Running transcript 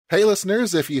Hey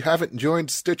listeners, if you haven't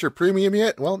joined Stitcher Premium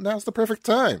yet, well, now's the perfect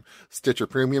time. Stitcher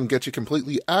Premium gets you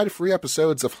completely ad-free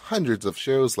episodes of hundreds of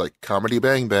shows like Comedy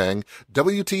Bang Bang,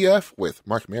 WTF with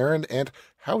Mark Maron, and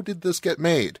How Did This Get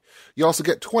Made? You also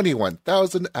get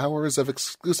 21,000 hours of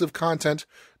exclusive content,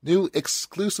 new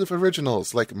exclusive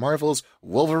originals like Marvel's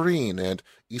Wolverine and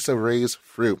Issa Rae's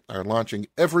Fruit are launching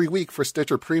every week for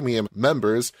Stitcher Premium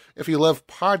members. If you love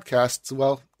podcasts,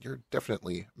 well, you're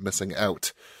definitely missing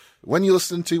out. When you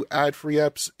listen to ad-free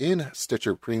apps in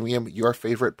Stitcher Premium, your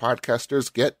favorite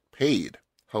podcasters get paid.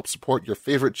 Help support your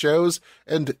favorite shows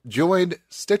and join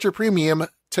Stitcher Premium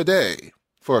today.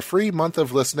 For a free month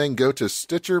of listening, go to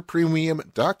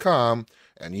StitcherPremium.com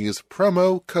and use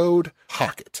promo code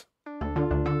HOCKET.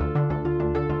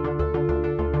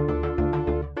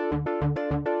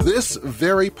 This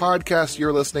very podcast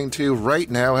you're listening to right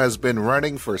now has been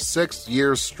running for 6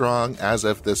 years strong as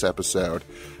of this episode,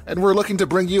 and we're looking to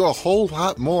bring you a whole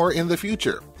lot more in the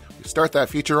future. We start that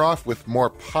feature off with more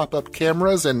pop-up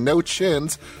cameras and no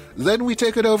chins, then we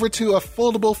take it over to a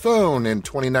foldable phone in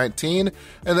 2019,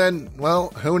 and then, well,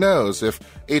 who knows, if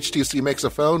HTC makes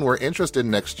a phone we're interested in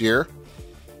next year,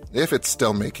 if it's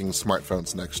still making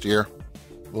smartphones next year,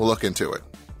 we'll look into it.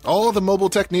 All of the mobile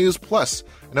tech news, plus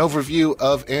an overview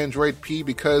of Android P,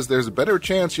 because there's a better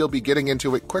chance you'll be getting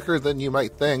into it quicker than you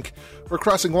might think. We're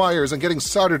crossing wires and getting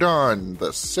soldered on the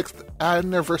 6th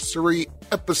anniversary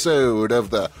episode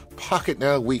of the Pocket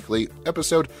Now Weekly,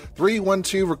 episode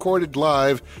 312, recorded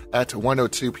live at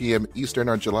 1:02 p.m. Eastern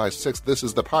on July 6th. This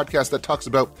is the podcast that talks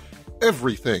about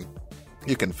everything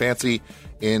you can fancy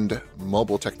in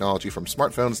mobile technology, from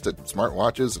smartphones to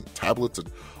smartwatches and tablets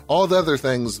and all the other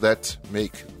things that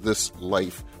make this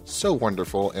life so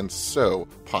wonderful and so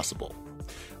possible.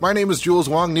 My name is Jules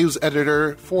Wong, news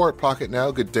editor for Pocket Now.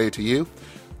 Good day to you.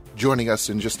 Joining us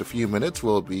in just a few minutes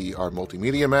will be our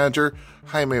multimedia manager,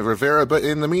 Jaime Rivera, but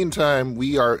in the meantime,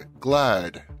 we are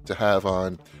glad to have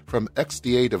on from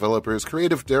XDA Developers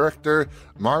creative director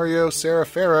Mario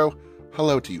Serafero.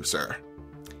 Hello to you, sir.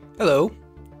 Hello.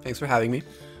 Thanks for having me.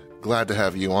 Glad to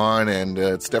have you on, and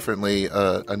it's definitely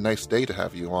a nice day to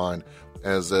have you on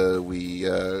as we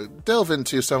delve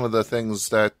into some of the things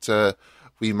that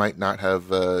we might not have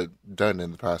done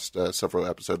in the past several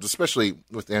episodes, especially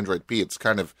with Android P. It's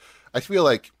kind of, I feel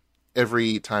like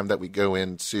every time that we go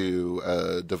into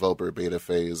a developer beta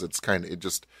phase, it's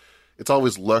it's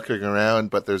always lurking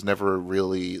around, but there's never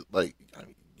really, like,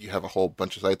 you have a whole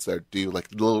bunch of sites that do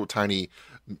like little tiny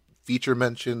feature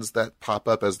mentions that pop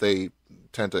up as they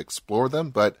tend to explore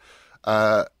them, but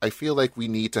I feel like we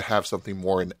need to have something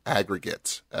more in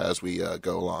aggregate as we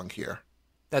go along here.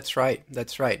 That's right.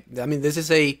 I mean, this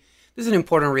is an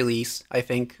important release, I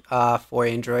think, for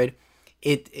Android.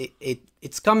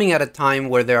 It's coming at a time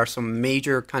where there are some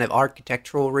major kind of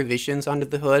architectural revisions under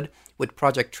the hood with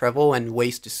Project Treble and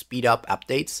ways to speed up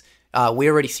updates. We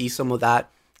already see some of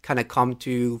that kind of come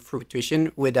to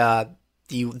fruition with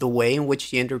the way in which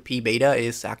the Android P beta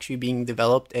is actually being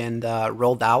developed and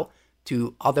rolled out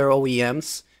to other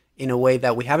OEMs in a way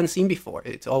that we haven't seen before.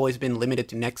 It's always been limited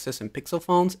to Nexus and Pixel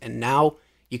phones, and now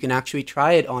you can actually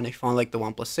try it on a phone like the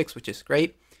OnePlus 6, which is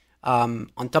great. On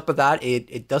top of that,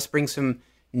 it does bring some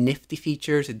nifty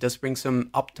features. It does bring some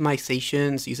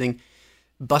optimizations using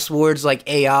buzzwords like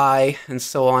AI and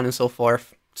so on and so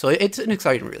forth. So it's an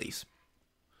exciting release.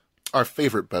 Our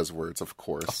favorite buzzwords, of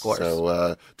course. Of course.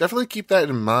 So definitely keep that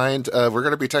in mind. We're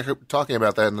going to be talking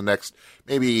about that in the next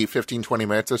maybe 15, 20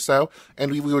 minutes or so.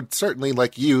 And we would certainly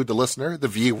like you, the listener, the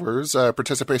viewers,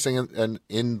 participating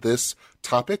in this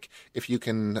topic. If you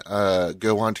can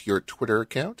go onto your Twitter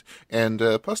account and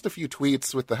post a few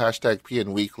tweets with the hashtag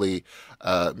PNWeekly,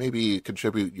 maybe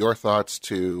contribute your thoughts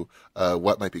to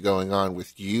what might be going on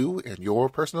with you and your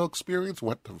personal experience,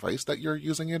 what device that you're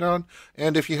using it on.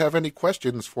 And if you have any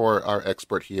questions for our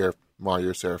expert here,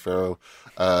 Mario Serafero,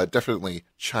 definitely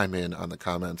chime in on the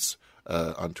comments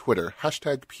on Twitter,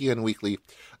 hashtag PNWeekly.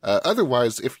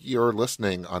 Otherwise, if you're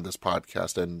listening on this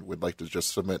podcast and would like to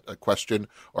just submit a question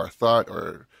or a thought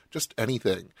or just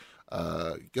anything,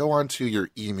 go on to your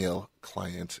email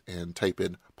client and type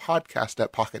in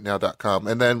podcast@pocketnow.com,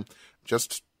 and then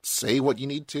just say what you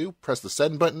need to, press the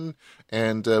send button,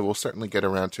 and we'll certainly get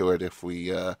around to it if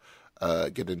we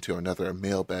get into another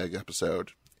mailbag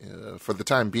episode. For the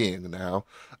time being now,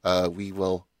 we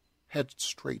will head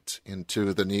straight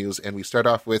into the news, and we start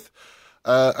off with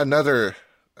another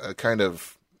kind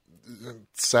of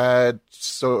sad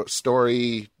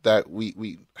story that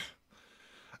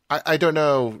I don't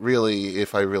know really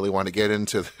if I really want to get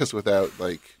into this without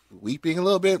like weeping a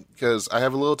little bit, because I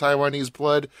have a little Taiwanese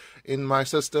blood in my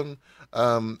system,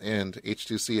 and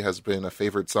H2C has been a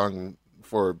favorite song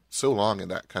for so long in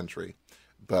that country.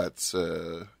 But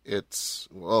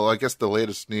well, I guess the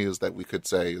latest news that we could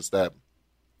say is that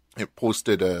it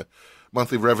posted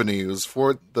monthly revenues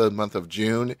for the month of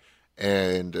June,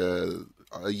 and a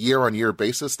year-on-year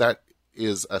basis, that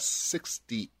is a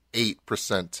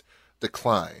 68%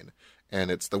 decline. And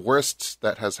it's the worst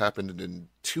that has happened in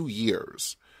 2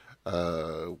 years.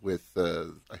 With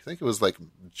I think it was like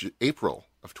April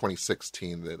of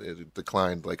 2016 that it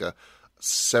declined like a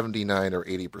 79 or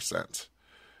 80%.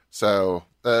 So,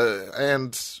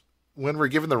 and when we're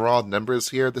given the raw numbers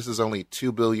here, this is only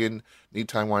 2 billion new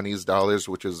Taiwanese dollars,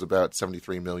 which is about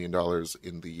 $73 million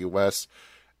in the US.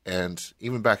 And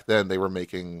even back then, they were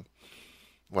making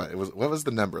what was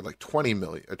the number? Like 20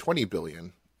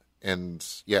 billion. And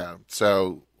yeah,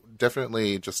 so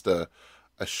definitely just a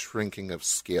shrinking of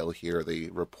scale here. They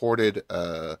reported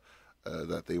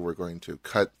that they were going to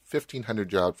cut 1,500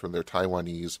 jobs from their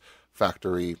Taiwanese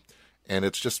factory, and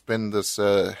it's just been this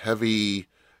heavy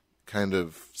kind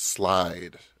of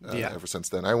slide ever since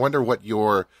then. I wonder what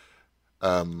your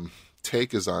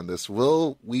take is on this.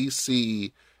 Will we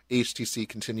see HTC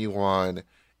continue on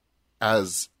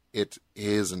as it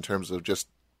is in terms of just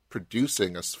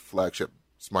producing a flagship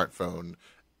smartphone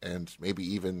and maybe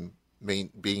even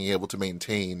being able to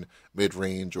maintain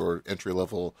mid-range or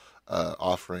entry-level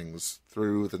offerings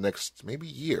through the next maybe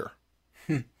year?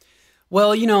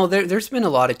 Well, there's been a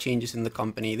lot of changes in the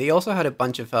company. They also had a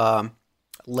bunch of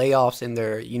layoffs in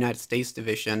their United States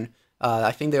division.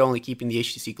 I think they're only keeping the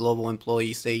HTC Global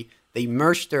employees. They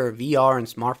merged their VR and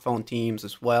smartphone teams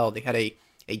as well. They had a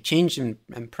change in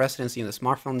presidency in the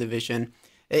smartphone division.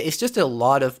 It's just a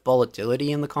lot of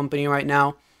volatility in the company right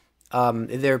now.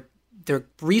 Their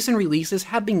recent releases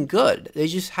have been good. They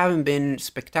just haven't been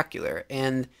spectacular.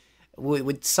 And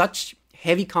with such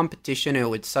heavy competition and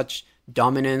with such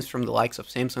dominance from the likes of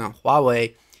Samsung and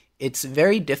Huawei, it's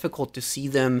very difficult to see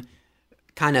them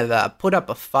kind of put up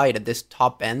a fight at this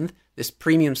top end, this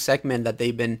premium segment that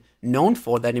they've been known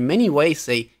for, that in many ways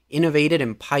they innovated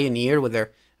and pioneered with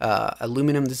their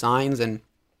aluminum designs and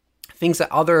things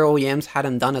that other OEMs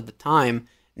hadn't done at the time.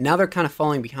 Now they're kind of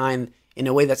falling behind in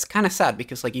a way that's kind of sad,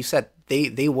 because like you said,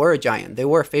 they were a giant. They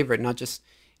were a favorite, not just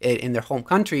in their home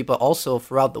country, but also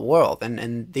throughout the world.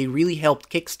 And they really helped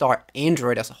kickstart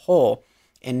Android as a whole,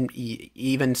 and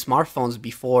even smartphones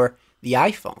before the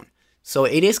iPhone. So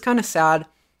it is kind of sad.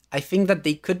 I think that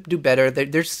they could do better.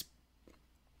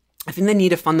 I think they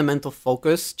need a fundamental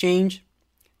focus change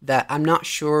that I'm not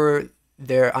sure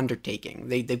they're undertaking.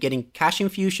 They're getting cash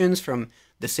infusions from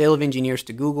the sale of engineers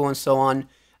to Google and so on.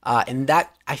 And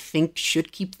that, I think,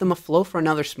 should keep them afloat for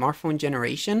another smartphone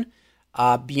generation.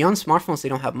 Beyond smartphones, they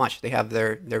don't have much. They have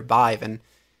their Vive, and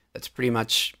that's pretty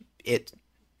much it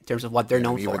in terms of what they're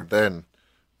known for.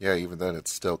 Even then,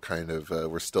 it's still kind of,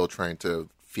 we're still trying to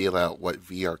feel out what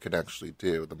VR can actually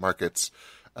do. The market's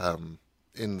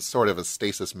in sort of a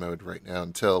stasis mode right now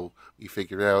until we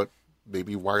figure out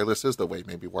maybe wireless is the way.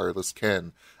 Maybe wireless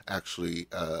can actually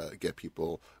get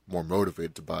people more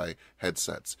motivated to buy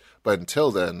headsets. But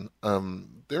until then,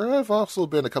 there have also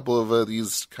been a couple of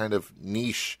these kind of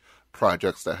niche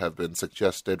projects that have been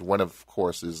suggested. One, of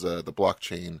course, is the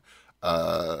blockchain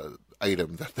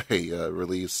item that they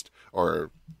released,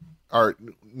 or are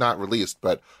not released,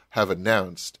 but have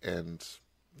announced, and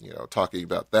talking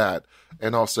about that,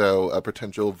 and also a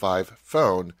potential Vive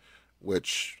phone,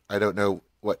 which I don't know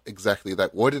what exactly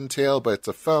that would entail, but it's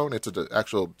a phone, it's an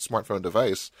actual smartphone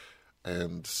device,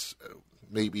 and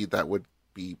maybe that would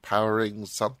be powering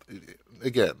something.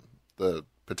 Again, the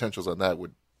potentials on that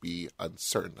would be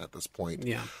uncertain at this point.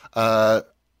 Yeah.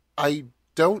 I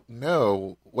don't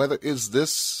know whether, is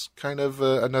this kind of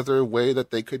another way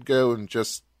that they could go and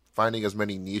just finding as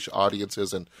many niche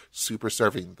audiences and super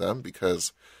serving them,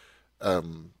 because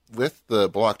with the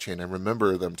blockchain, I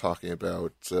remember them talking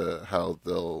about how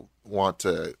they'll want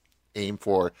to aim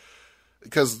for,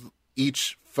 because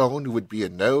each phone would be a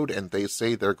node, and they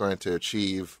say they're going to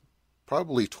achieve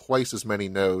probably twice as many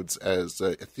nodes as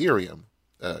Ethereum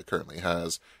currently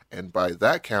has. And by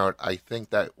that count, I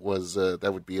think that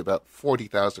would be about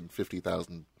 40,000,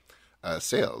 50,000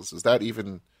 sales. Is that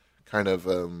even kind of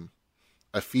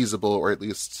a feasible, or at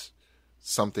least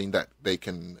something that they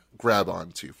can grab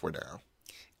onto for now?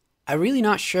 I'm really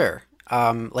not sure.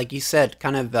 Like you said,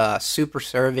 kind of super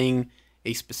serving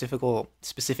a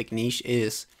specific niche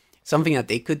is something that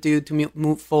they could do to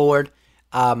move forward.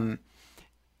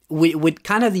 With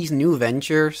kind of these new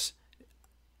ventures,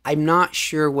 I'm not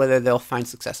sure whether they'll find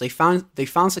success. They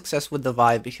found success with the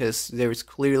Vive because there is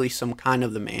clearly some kind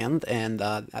of demand and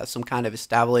some kind of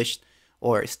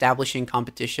establishing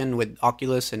competition with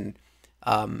Oculus and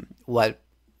what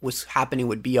was happening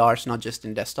with BRs, not just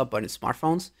in desktop but in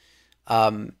smartphones.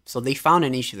 So they found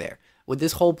an issue there with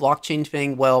this whole blockchain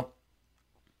thing. Well,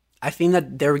 I think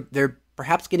that they're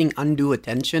perhaps getting undue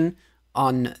attention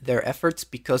on their efforts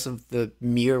because of the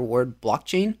mere word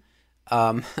blockchain,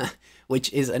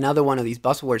 which is another one of these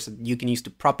buzzwords that you can use to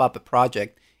prop up a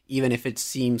project, even if it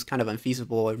seems kind of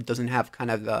unfeasible or doesn't have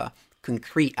kind of the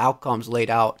concrete outcomes laid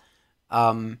out.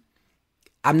 I'm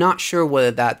not sure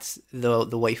whether that's the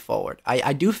way forward.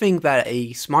 I do think that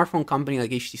a smartphone company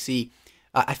like HTC,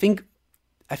 I think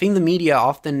the media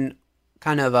often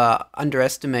kind of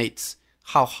underestimates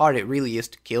how hard it really is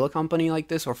to kill a company like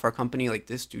this, or for a company like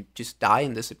this to just die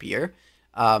and disappear.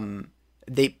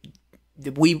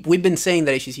 We've been saying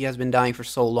that HTC has been dying for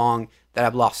so long that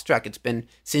I've lost track. It's been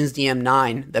since the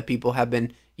M9 that people have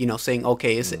been, saying,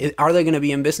 okay, are they going to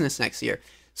be in business next year?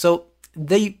 So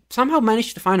they somehow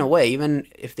managed to find a way, even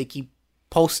if they keep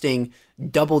posting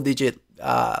double-digit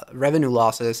revenue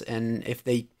losses, and if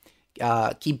they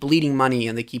keep bleeding money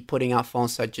and they keep putting out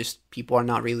phones that just people are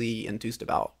not really enthused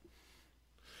about.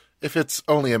 If it's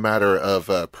only a matter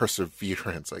of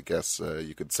perseverance, I guess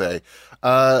you could say.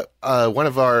 One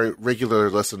of our regular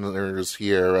listeners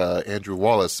here, Andrew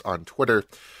Wallace on Twitter,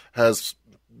 has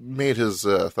made his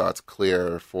thoughts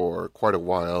clear for quite a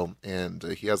while, and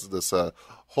he has this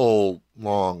whole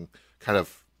long kind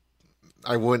of,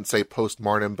 I wouldn't say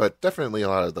post-mortem, but definitely a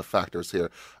lot of the factors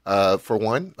here. For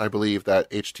one, I believe that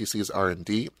HTC's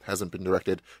R&D hasn't been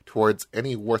directed towards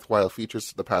any worthwhile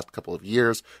features the past couple of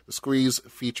years. The Squeeze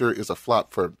feature is a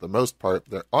flop for the most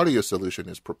part. Their audio solution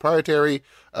is proprietary,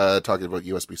 talking about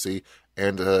USB-C,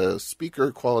 and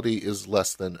speaker quality is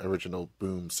less than original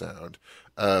boom sound.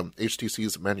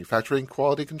 HTC's manufacturing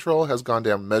quality control has gone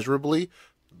down measurably.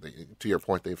 To your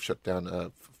point, they've shut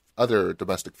down other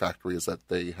domestic factories that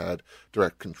they had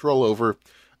direct control over.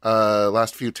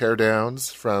 Last few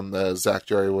teardowns from Zach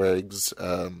Jerrywig's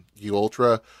U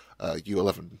Ultra,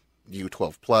 U11,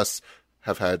 U12 Plus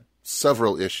have had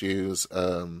several issues,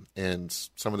 and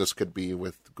some of this could be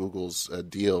with Google's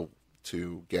deal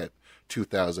to get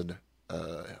 2,000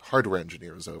 hardware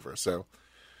engineers over. So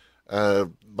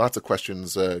lots of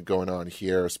questions going on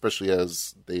here, especially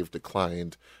as they've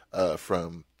declined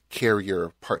from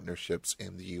carrier partnerships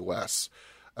in the US.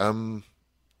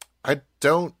 I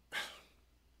don't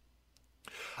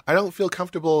feel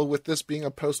comfortable with this being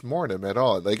a post-mortem at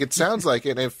all. Like, it sounds like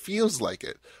it and it feels like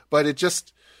it, but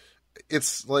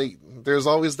it's like there's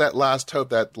always that last hope,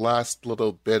 that last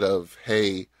little bit of,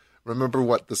 hey, remember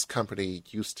what this company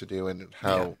used to do and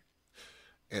how,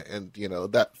 and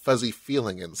that fuzzy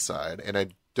feeling inside. And I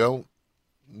don't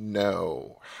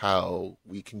know how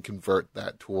we can convert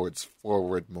that towards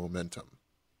forward momentum.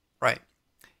 Right.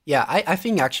 Yeah, I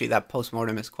think actually that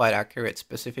postmortem is quite accurate,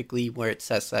 specifically where it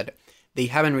says that they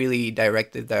haven't really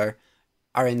directed their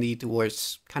R&D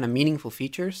towards kind of meaningful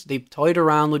features. They've toyed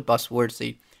around with buzzwords.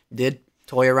 They did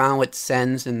toy around with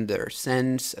Sense and their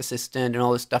Sense assistant and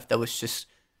all this stuff that was just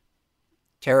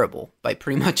terrible by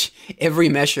pretty much every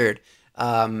measured.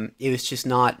 It was just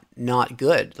not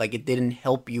good. Like, it didn't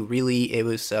help you really. It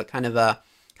was kind of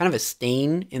a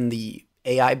stain in the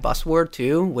AI buzzword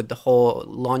too, with the whole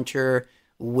launcher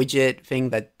widget thing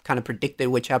that kind of predicted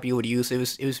which app you would use. It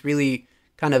was really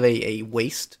kind of a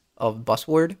waste of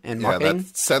buzzword and marketing. Yeah,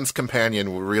 that Sense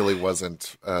Companion really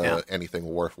wasn't anything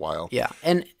worthwhile. Yeah,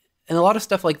 and a lot of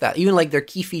stuff like that. Even like their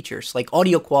key features, like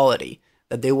audio quality,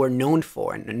 that they were known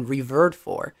for and revered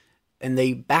for. And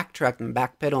they backtracked and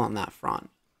backpedal on that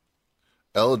front.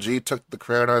 LG took the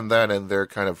crown on that, and they're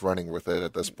kind of running with it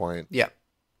at this point. Yeah.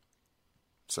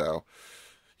 So,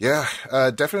 yeah,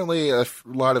 definitely a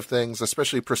lot of things,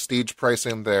 especially prestige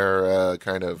pricing, their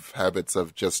kind of habits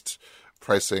of just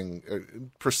pricing,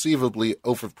 perceivably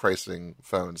overpricing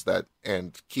phones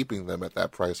and keeping them at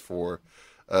that price for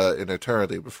an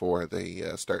eternity before they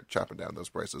start chopping down those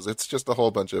prices. It's just a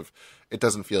whole bunch of, it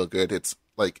doesn't feel good. It's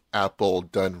like Apple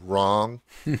done wrong.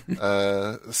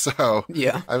 So,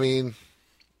 yeah. I mean,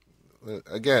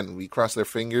 again, we cross their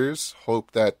fingers,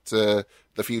 hope that the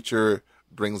future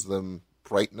brings them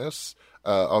brightness.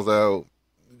 Although,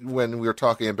 when we were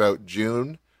talking about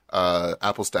June,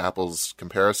 apples to apples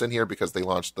comparison here, because they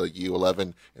launched the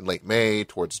U11 in late May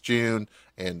towards June,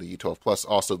 and the U12 Plus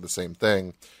also the same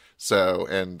thing. So,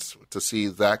 and to see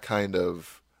that kind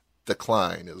of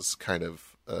decline is kind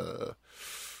of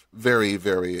very,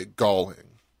 very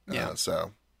galling. Yeah.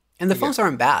 So, and the phones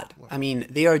aren't bad. I mean,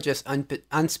 they are just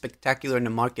unspectacular in a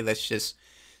market that's just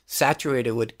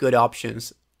saturated with good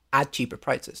options at cheaper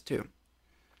prices too.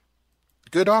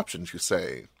 Good options, you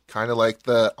say? kind of like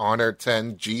the Honor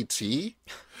 10 GT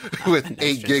with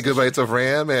 8 gigabytes of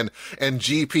RAM and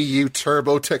GPU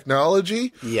turbo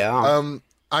technology. Yeah.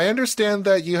 I understand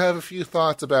that you have a few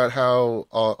thoughts about how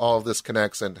all of this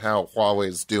connects and how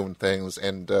Huawei's doing things,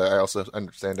 and I also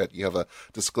understand that you have a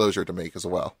disclosure to make as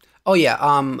well. Oh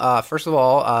yeah. First of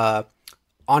all,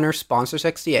 Honor sponsors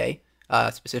XDA,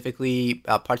 specifically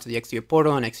parts of the XDA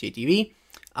portal and XDA TV,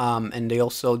 and they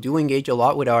also do engage a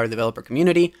lot with our developer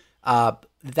community.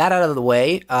 That out of the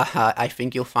way, I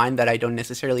think you'll find that I don't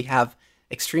necessarily have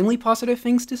extremely positive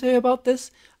things to say about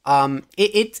this.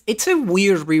 It's a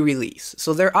weird re-release.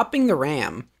 So they're upping the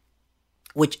RAM,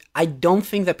 which I don't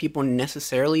think that people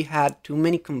necessarily had too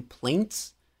many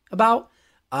complaints about.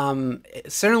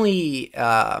 Certainly,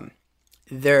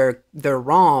 their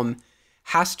ROM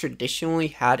has traditionally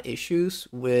had issues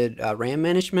with RAM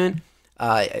management.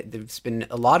 There's been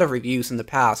a lot of reviews in the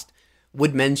past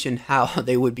would mention how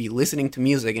they would be listening to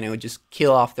music and it would just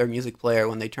kill off their music player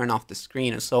when they turn off the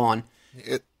screen and so on.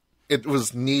 It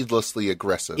was needlessly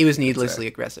aggressive. It was needlessly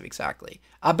aggressive, exactly.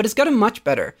 But it's gotten much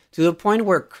better to the point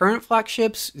where current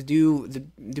flagships do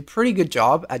pretty good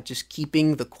job at just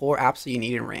keeping the core apps that you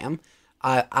need in RAM.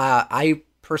 I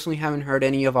personally haven't heard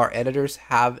any of our editors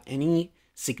have any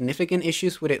significant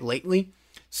issues with it lately.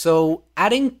 So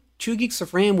adding 2 gigs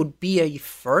of RAM would be a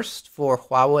first for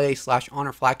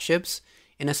Huawei/Honor flagships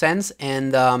in a sense,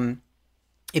 and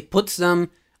it puts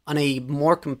them on a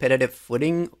more competitive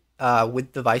footing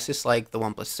with devices like the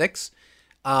OnePlus 6.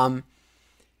 The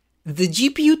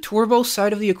GPU turbo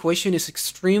side of the equation is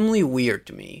extremely weird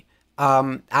to me.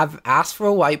 I've asked for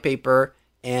a white paper,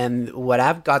 and what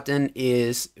I've gotten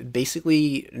is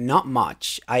basically not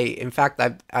much. In fact,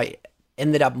 I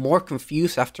ended up more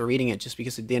confused after reading it just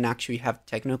because it didn't actually have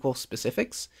technical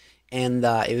specifics, and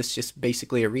it was just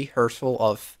basically a rehearsal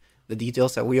of the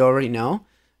details that we already know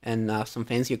and some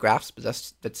fancy graphs, but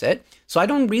that's it. So I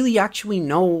don't really actually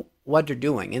know what they're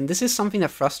doing, and this is something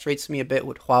that frustrates me a bit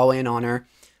with Huawei and Honor.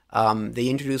 They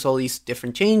introduce all these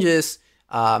different changes,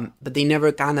 but they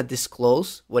never kind of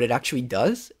disclose what it actually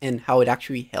does and how it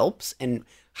actually helps and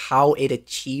how it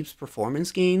achieves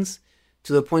performance gains,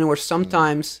 to the point where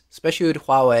sometimes, especially with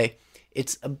Huawei,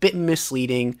 it's a bit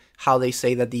misleading how they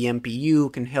say that the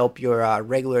NPU can help your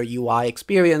regular UI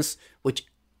experience, which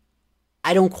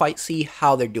I don't quite see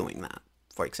how they're doing that,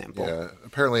 for example. Yeah,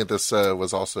 apparently this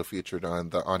was also featured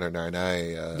on the Honor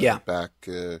 9i back,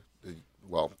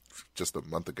 just a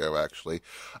month ago, actually.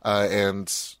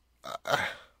 And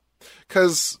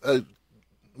because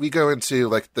we go into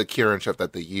like the Kirin chip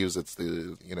that they use, it's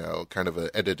the, kind of an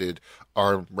edited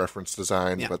ARM reference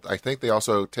design, but I think they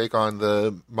also take on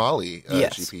the Mali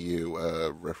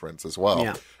GPU reference as well.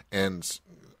 Yeah. And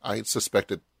I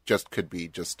suspect it could be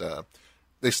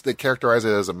they characterize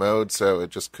it as a mode, so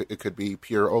it could be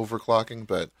pure overclocking,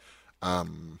 but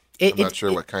I'm not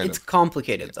sure what kind of... It's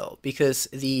complicated, though, because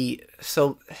the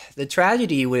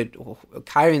tragedy with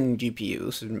Kirin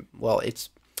GPUs, it's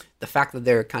the fact that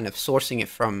they're kind of sourcing it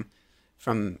from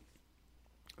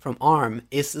ARM,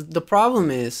 is the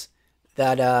problem is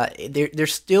that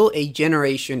there's still a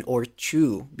generation or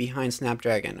two behind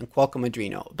Snapdragon and Qualcomm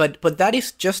Adreno, but that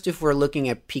is just if we're looking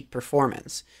at peak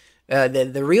performance.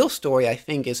 The real story, I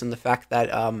think, is in the fact that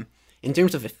in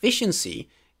terms of efficiency,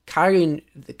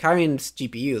 Kirin's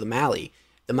GPU,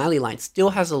 the Mali line, still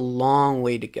has a long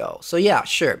way to go. So yeah,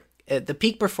 sure, the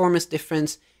peak performance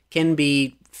difference can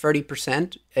be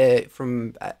 30%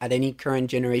 at any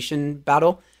current generation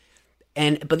battle,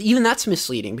 but even that's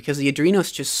misleading because the Adreno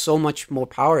is just so much more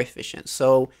power efficient.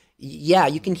 So yeah,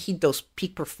 you can hit those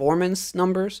peak performance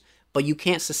numbers, but you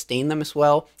can't sustain them as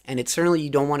well, and it's certainly you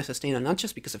don't want to sustain them not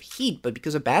just because of heat, but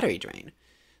because of battery drain.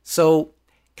 So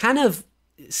kind of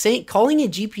calling a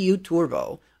GPU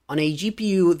turbo on a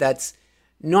GPU that's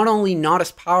not only not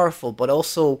as powerful, but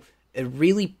also a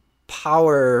really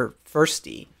power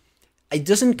thirsty, it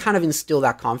doesn't kind of instill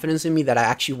that confidence in me that I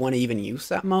actually want to even use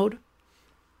that mode.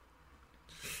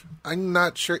 I'm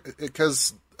not sure,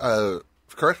 because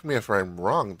correct me if I'm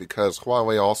wrong, because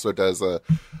Huawei also does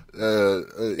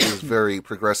is very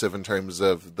progressive in terms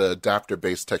of the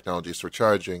adapter-based technologies for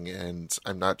charging, and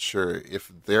I'm not sure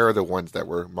if they're the ones that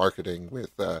were marketing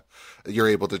with you're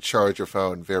able to charge your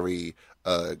phone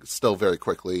still very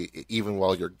quickly, even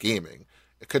while you're gaming.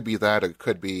 It could be that, or it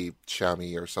could be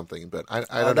Xiaomi or something, but I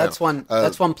don't know. That's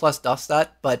OnePlus does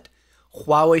that, but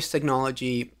Huawei's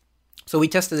technology. So we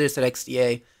tested this at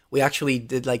XDA. We actually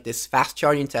did like this fast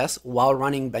charging test while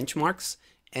running benchmarks,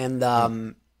 and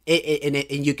and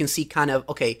you can see kind of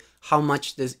how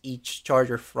much does each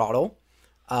charger throttle,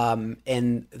 and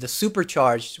the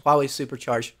Huawei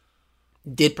Supercharged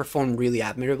did perform really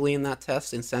admirably in that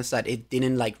test, in the sense that it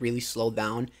didn't like really slow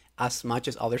down as much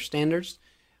as other standards.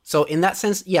 So in that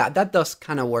sense, yeah, that does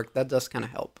kind of work. That does kind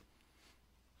of help.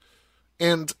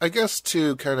 And I guess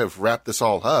to kind of wrap this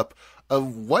all up,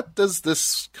 what does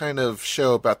this kind of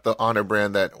show about the Honor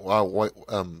brand that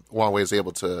Huawei is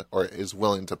able to, or is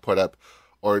willing to put up,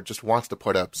 or just wants to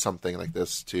put up something like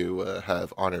this to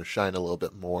have Honor shine a little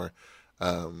bit more?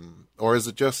 Or is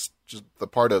it just the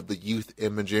part of the youth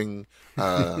imaging,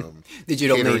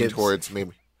 digital catering natives towards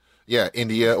maybe, yeah,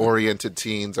 India-oriented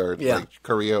teens or like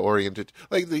Korea-oriented,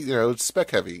 like the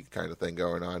spec-heavy kind of thing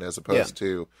going on, as opposed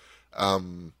to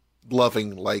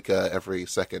loving Leica every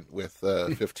second with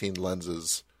 15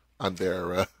 lenses on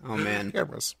their oh man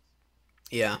cameras.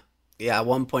 Yeah. At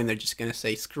one point they're just gonna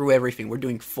say, "Screw everything. We're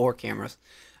doing 4 cameras."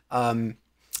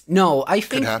 No, I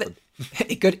think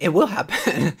it will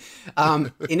happen.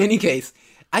 In any case,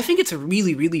 I think it's a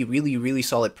really, really, really, really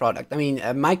solid product. I mean,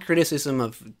 my criticism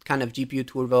of kind of GPU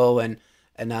Turbo and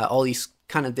all these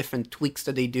kind of different tweaks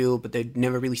that they do, but they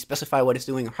never really specify what it's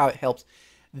doing or how it helps.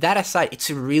 That aside, it's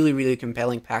a really, really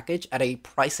compelling package at a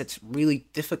price that's really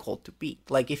difficult to beat.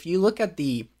 Like, if you look at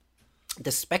the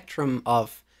spectrum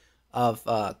of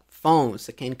phones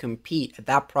that can compete at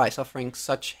that price, offering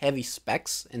such heavy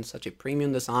specs and such a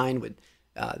premium design with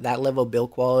that level of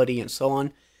build quality and so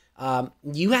on,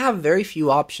 you have very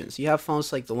few options. You have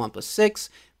phones like the OnePlus 6,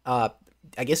 I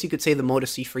guess you could say the Moto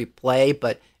C3 Play,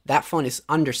 but that phone is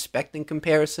under-spec'd in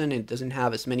comparison. It doesn't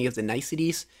have as many of the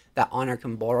niceties that Honor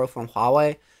can borrow from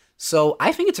Huawei. So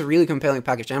I think it's a really compelling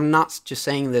package. I'm not just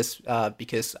saying this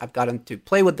because I've gotten to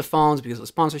play with the phones because of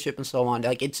sponsorship and so on.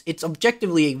 Like, it's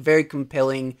objectively a very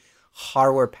compelling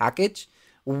hardware package.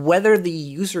 Whether the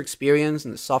user experience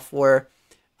and the software,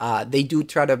 they do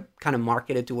try to kind of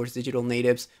market it towards digital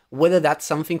natives. Whether that's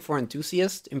something for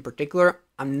enthusiasts in particular,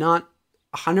 I'm not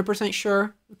 100%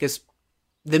 sure, because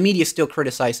the media still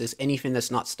criticizes anything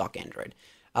that's not stock Android.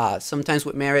 Sometimes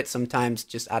with merit, sometimes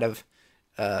just out of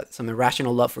some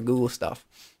irrational love for Google stuff.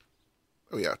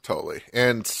 Oh yeah, totally.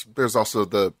 And there's also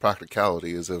the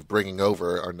practicalities of bringing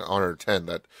over an Honor 10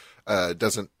 that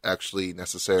doesn't actually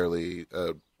necessarily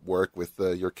work with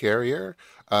your carrier.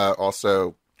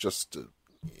 Also, just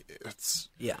it's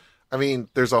I mean,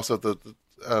 there's also the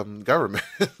government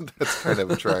that's kind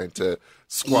of trying to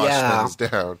squash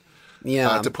things down.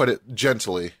 Yeah, to put it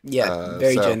gently. Yeah,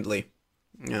 very gently.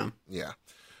 Yeah.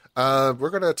 We're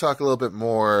going to talk a little bit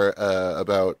more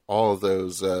about all of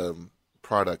those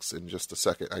products in just a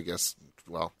second, I guess.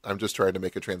 Well, I'm just trying to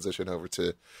make a transition over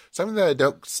to something that I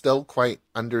don't still quite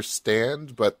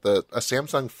understand, but a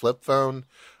Samsung flip phone.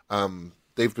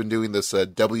 They've been doing this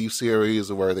W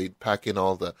series where they pack in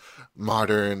all the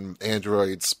modern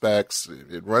Android specs.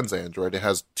 It runs Android. It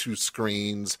has 2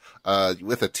 screens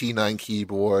with a T9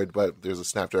 keyboard, but there's a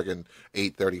Snapdragon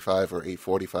 835 or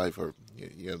 845 or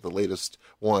the latest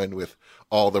one with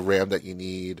all the RAM that you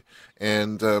need.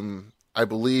 And I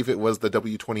believe it was the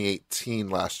W2018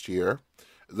 last year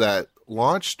that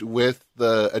launched with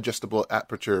the adjustable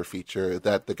aperture feature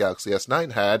that the Galaxy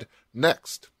S9 had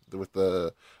next, with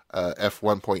the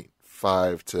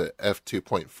f1.5 to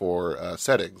f2.4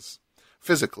 settings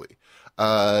physically.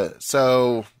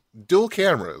 So dual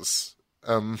cameras.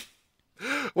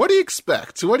 What do you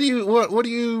expect? What do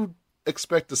you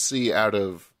expect to see out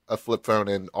of a flip phone,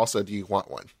 and also, do you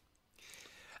want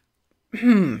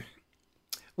one?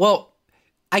 Well,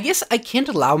 I guess I can't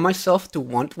allow myself to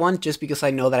want one just because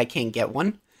I know that I can't get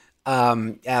one.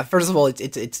 First of all,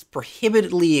 it's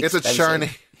prohibitively expensive. It's a China,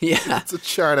 it's a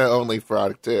China only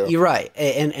product too. You're right,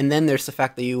 and then there's the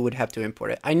fact that you would have to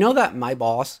import it. I know that my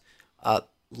boss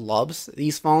loves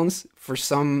these phones for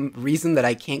some reason that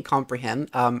I can't comprehend.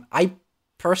 I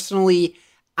personally,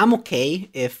 I'm okay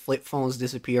if flip phones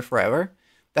disappear forever.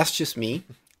 That's just me.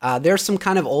 There's some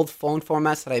kind of old phone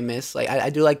formats that I miss. Like I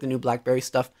do like the new BlackBerry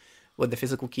stuff with the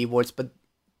physical keyboards, but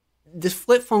this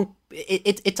flip phone,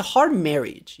 it's a hard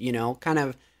marriage, kind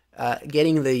of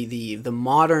getting the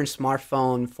modern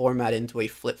smartphone format into a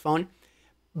flip phone.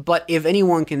 But if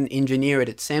anyone can engineer it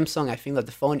at Samsung, I think that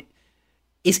the phone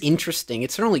is interesting.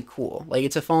 It's certainly cool. Like,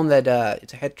 it's a phone that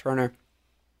it's a head turner,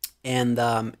 and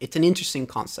it's an interesting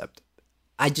concept.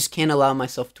 I just can't allow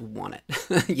myself to want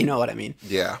it. You know what I mean?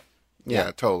 Yeah,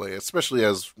 totally. Especially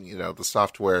as the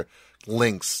software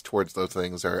links towards those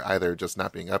things are either just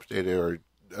not being updated or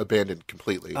abandoned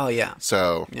completely. Oh yeah.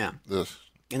 So yeah,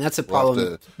 and that's a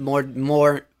problem.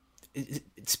 More,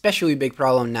 especially big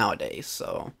problem nowadays.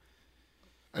 So,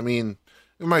 I mean,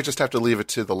 we might just have to leave it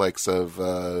to the likes of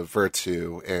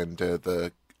Vertu and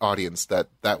the audience that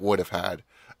would have had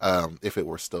if it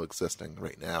were still existing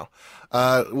right now.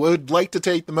 Would like to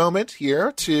take the moment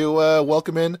here to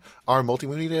welcome in our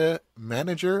multimedia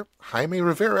manager, Jaime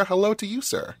Rivera. Hello to you,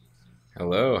 sir.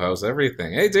 Hello, how's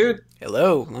everything? Hey, dude.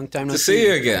 Hello, long time no see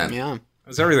you again. Yeah,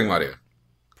 How's everything, Mario?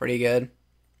 pretty good.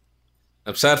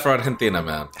 I'm sad for Argentina,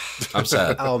 man. I'm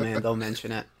sad. Oh man, don't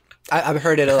mention it. I've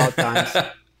heard it a lot of times.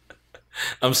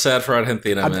 I'm sad for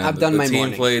Argentina, man. I've done the my team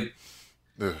morning. played,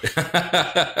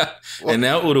 and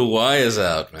now Uruguay is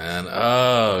out, man.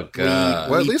 Oh god.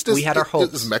 Well, at least we had our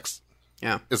hopes.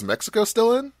 Is Mexico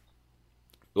still in?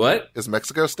 What? Is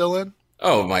Mexico still in?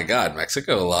 Oh my God,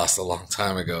 Mexico lost a long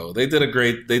time ago. They did a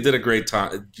great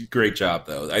job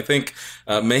though. I think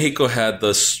Mexico had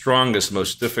the strongest,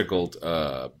 most difficult.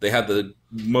 They had the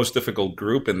most difficult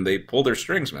group, and they pulled their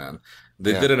strings, man.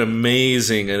 They did an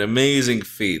amazing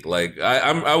feat. Like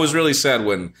I was really sad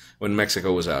when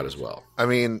Mexico was out as well. I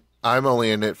mean, I'm only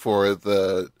in it for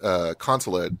the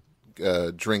consulate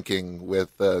drinking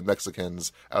with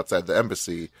Mexicans outside the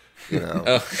embassy. You know.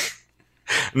 Oh.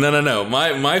 No.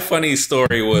 My funny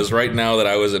story was right now that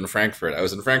I was in Frankfurt. I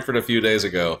was in Frankfurt a few days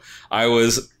ago. I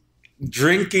was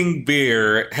drinking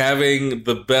beer, having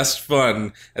the best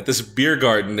fun at this beer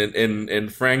garden in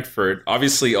Frankfurt.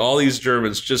 Obviously, all these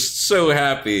Germans just so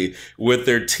happy with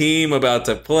their team about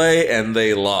to play, and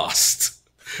they lost.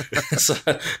 so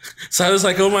I was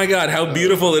like, oh my God, how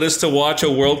beautiful it is to watch a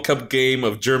World Cup game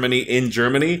of Germany in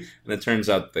Germany. And it turns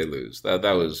out they lose. That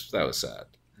was sad.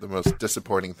 The most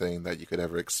disappointing thing that you could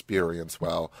ever experience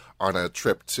while on a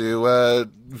trip to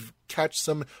catch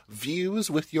some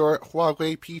views with your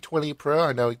Huawei P20 Pro.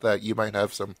 I know that you might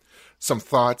have some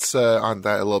thoughts on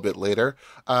that a little bit later.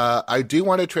 I do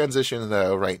want to transition,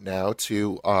 though, right now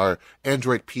to our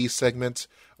Android P segment,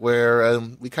 where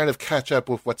we kind of catch up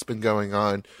with what's been going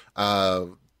on.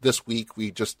 This week,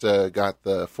 we just got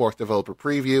the 4th developer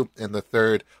preview and the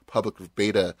 3rd public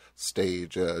beta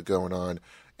stage going on.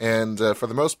 And for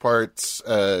the most part,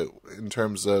 in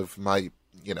terms of my,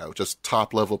 just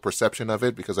top level perception of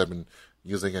it, because I've been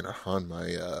using it on my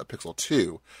Pixel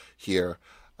 2 here,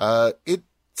 it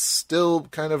still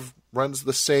kind of runs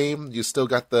the same. You still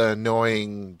got the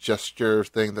annoying gesture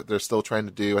thing that they're still trying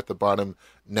to do at the bottom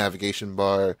navigation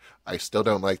bar. I still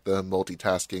don't like the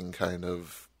multitasking kind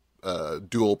of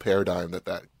dual paradigm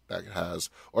that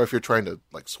has. Or if you're trying to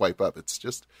like swipe up, it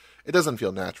doesn't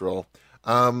feel natural.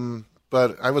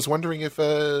 But I was wondering if,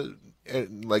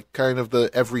 like, kind of the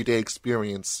everyday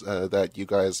experience that you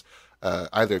guys,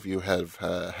 either of you have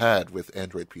had with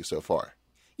Android P so far.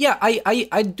 Yeah,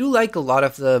 I do like a lot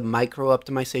of the micro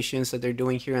optimizations that they're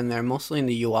doing here and there, mostly in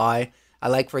the UI. I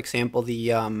like, for example,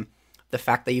 the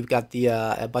fact that you've got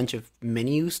a bunch of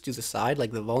menus to the side,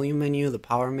 like the volume menu, the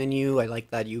power menu. I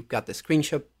like that you've got the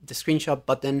screenshot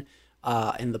button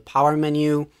in the power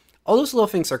menu. All those little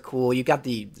things are cool. You got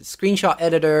the screenshot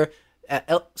editor.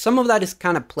 Some of that is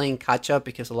kind of playing catch up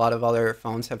because a lot of other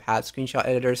phones have had screenshot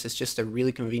editors. It's just a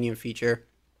really convenient feature.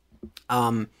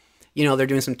 They're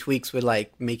doing some tweaks with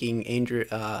like making Android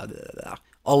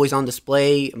always on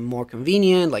display more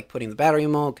convenient, like putting the battery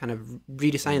mode, kind of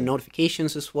redesigning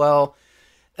notifications as well.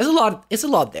 It's a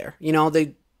lot there.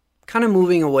 They kind of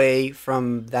moving away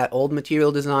from that old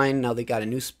material design. Now they got a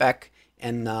new spec,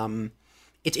 and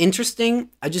it's interesting.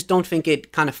 I just don't think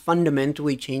it kind of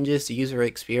fundamentally changes the user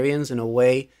experience in a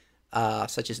way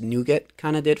such as Nougat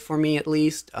kind of did for me, at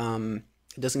least. It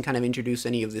doesn't kind of introduce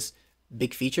any of this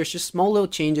big features, just small little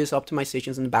changes,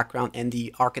 optimizations in the background, and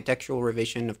the architectural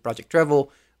revision of Project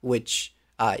Treble, which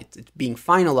it's being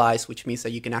finalized, which means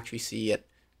that you can actually see it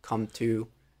come to,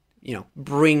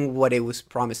 bring what it was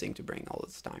promising to bring all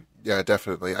this time. Yeah,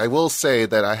 definitely. I will say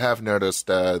that I have noticed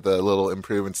the little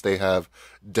improvements they have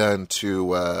done to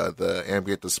the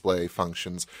ambient display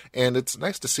functions, and it's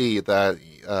nice to see that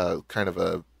kind of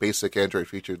a basic Android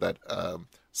feature that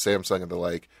Samsung and the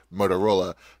like,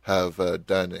 Motorola have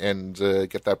done, and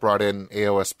get that brought in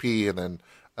AOSP and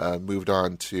then moved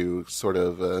on to sort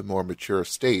of a more mature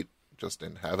state,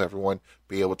 and have everyone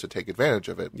be able to take advantage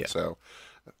of it. Yeah. So,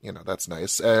 that's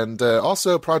nice. And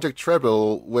also Project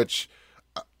Treble, which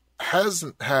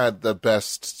hasn't had the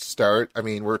best start. I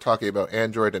mean, we're talking about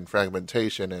Android and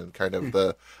fragmentation and kind of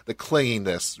the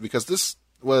clinginess, because this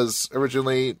was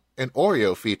originally an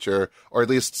Oreo feature, or at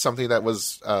least something that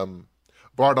was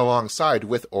brought alongside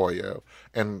with Oreo.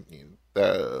 And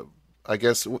I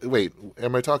guess, wait,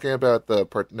 am I talking about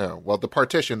no. Well, the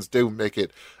partitions do make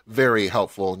it very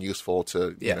helpful and useful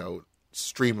to,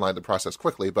 streamline the process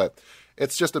quickly, but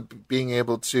it's just being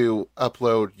able to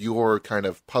upload your kind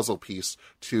of puzzle piece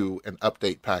to an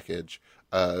update package,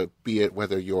 be it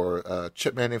whether you're a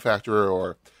chip manufacturer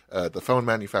or the phone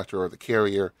manufacturer or the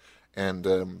carrier,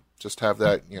 and just have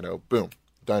that, boom,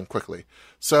 done quickly.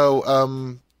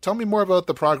 So tell me more about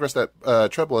the progress that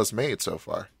Treble has made so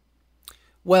far.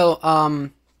 Well,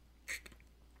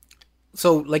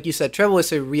 so like you said, Treble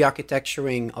is a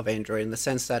re-architecturing of Android in the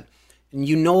sense that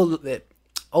that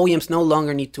OEMs no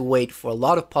longer need to wait for a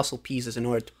lot of puzzle pieces in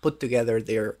order to put together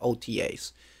their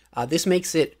OTAs. This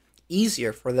makes it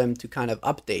easier for them to kind of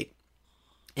update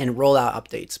and roll out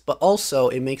updates, but also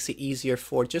it makes it easier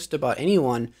for just about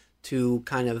anyone to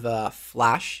kind of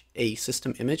flash a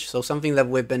system image. So something that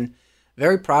we've been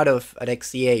very proud of at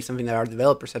XDA, something that our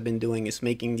developers have been doing, is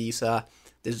making these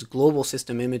global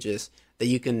system images that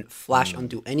you can flash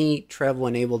onto any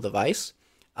Treble-enabled device,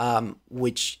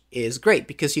 which is great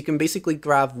because you can basically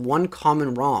grab one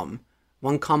common ROM,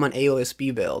 one common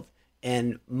AOSP build,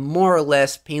 and more or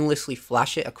less painlessly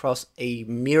flash it across a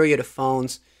myriad of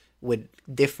phones with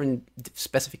different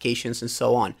specifications and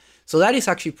so on. So that is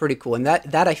actually pretty cool, and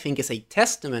that I think is a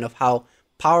testament of how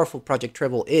powerful Project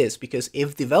Treble is, because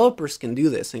if developers can do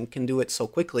this and can do it so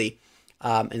quickly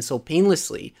and so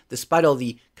painlessly, despite all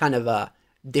the kind of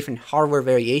different hardware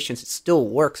variations, it still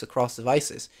works across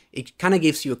devices. It kind of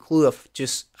gives you a clue of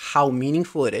just how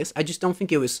meaningful it is. I just don't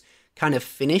think it was kind of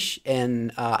finished,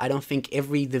 and I don't think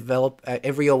every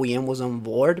OEM was on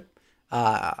board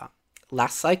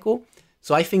last cycle.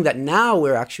 So I think that now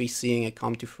we're actually seeing it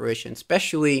come to fruition,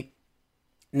 especially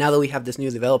now that we have this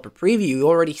new developer preview. You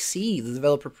already see the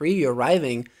developer preview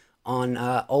arriving on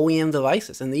OEM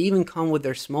devices, and they even come with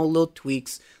their small little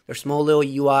tweaks, their small little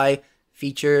UI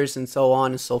features, and so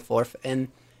on and so forth. And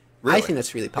really? I think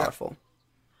that's really powerful.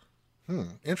 Yeah.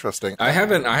 Interesting.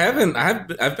 I've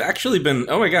actually been,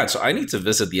 oh my God, so I need to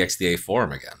visit the XDA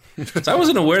forum again. So I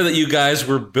wasn't aware that you guys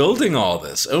were building all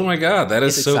this. Oh my God, that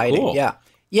is so exciting. Cool. Yeah.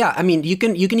 Yeah, I mean, you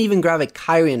can even grab a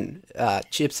Kirin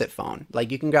chipset phone.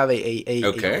 Like, you can grab a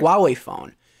Huawei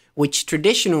phone, which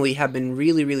traditionally have been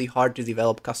really, really hard to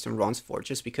develop custom ROMs for,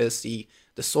 just because the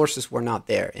sources were not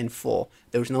there in full.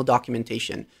 There was no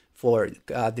documentation for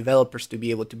developers to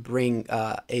be able to bring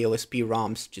AOSP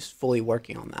ROMs just fully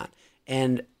working on that.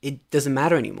 And it doesn't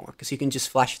matter anymore, because you can just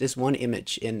flash this one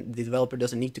image, and the developer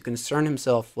doesn't need to concern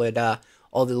himself with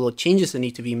all the little changes that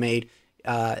need to be made.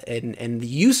 And the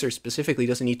user specifically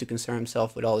doesn't need to concern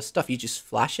himself with all this stuff. You just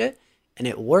flash it, and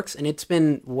it works, and it's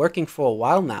been working for a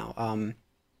while now.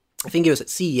 I think it was at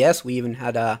CES we even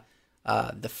had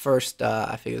the first,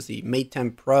 I think it was the Mate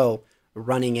 10 Pro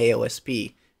running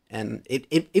AOSP, and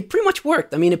it pretty much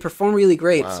worked. I mean, it performed really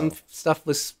great. Wow. Some stuff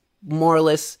was more or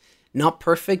less not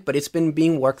perfect, but it's been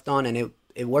being worked on, and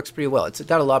it works pretty well. It's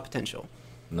got a lot of potential.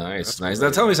 Nice. Now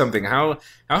tell me something. How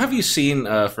have you seen,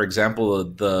 for example,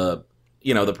 the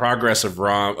progress of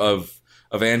ROM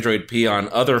of Android P on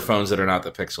other phones that are not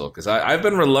the Pixel? Because I've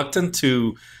been reluctant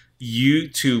to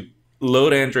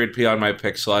load Android P on my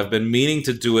Pixel. I've been meaning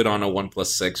to do it on a OnePlus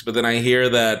 6, but then I hear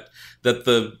that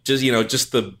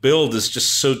the build is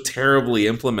just so terribly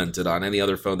implemented on any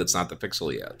other phone that's not the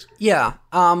Pixel yet. Yeah.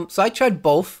 So I tried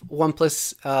both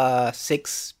OnePlus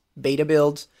 6 beta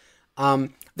builds.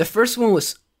 The first one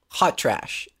was hot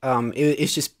trash. It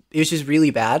was just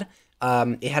really bad.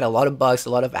 It had a lot of bugs,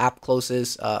 a lot of app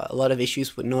closes, a lot of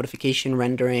issues with notification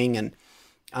rendering, and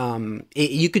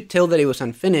you could tell that it was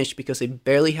unfinished because it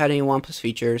barely had any OnePlus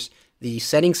features. The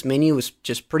settings menu was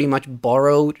just pretty much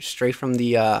borrowed straight from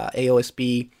the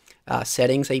AOSP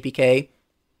settings APK.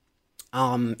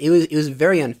 It was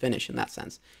very unfinished in that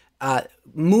sense.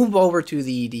 Move over to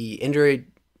the Android,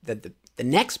 the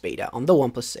next beta on the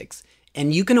OnePlus 6,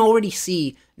 and you can already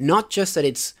see not just that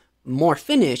it's more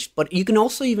finished, but you can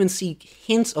also even see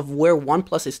hints of where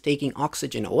OnePlus is taking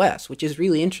Oxygen OS, which is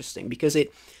really interesting because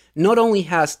it not only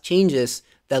has changes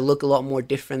that look a lot more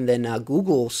different than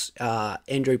Google's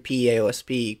Android P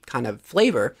AOSP kind of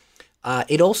flavor,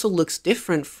 it also looks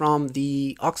different from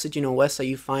the Oxygen OS that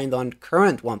you find on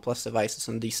current OnePlus devices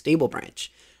on the stable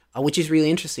branch, which is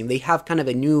really interesting. They have kind of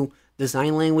a new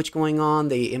design language going on.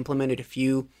 They implemented a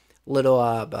few little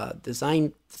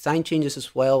design changes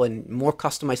as well, and more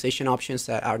customization options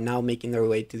that are now making their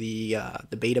way to the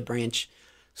beta branch.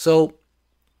 So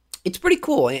it's pretty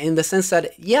cool in the sense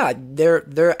that, yeah,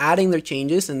 they're adding their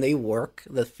changes and they work.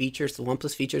 The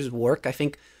OnePlus features work. I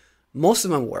think most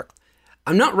of them work.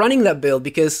 I'm not running that build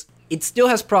because it still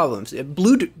has problems.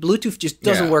 Bluetooth just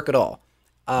doesn't work at all.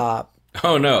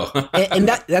 Oh no! and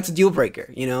that's a deal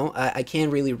breaker. I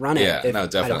can't really run it if I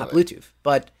don't have Bluetooth.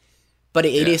 But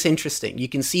it is interesting. You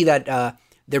can see that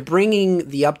they're bringing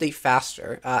the update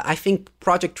faster. I think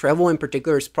Project Treble in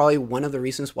particular is probably one of the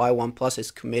reasons why OnePlus is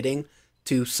committing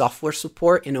to software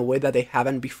support in a way that they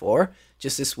haven't before.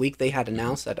 Just this week, they had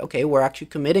announced that, okay, we're actually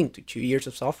committing to 2 years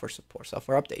of software support,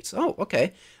 software updates. Oh,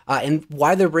 okay. And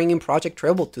why they're bringing Project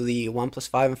Treble to the OnePlus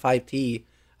 5 and 5T,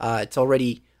 it's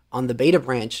already on the beta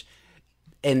branch.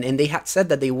 And they had said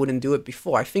that they wouldn't do it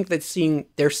before. I think they're seeing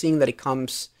that it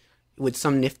comes with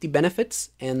some nifty benefits.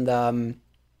 And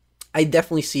I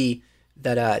definitely see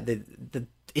that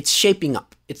it's shaping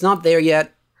up. It's not there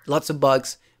yet, lots of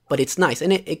bugs, but it's nice.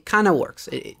 And it kind of works.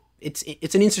 It's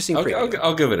an interesting preview.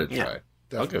 I'll give it a try. Yeah.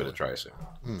 I'll give it a try soon.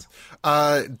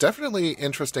 Definitely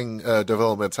interesting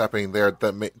developments happening there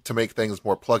to make things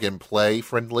more plug-and-play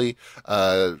friendly.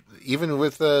 Even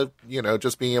with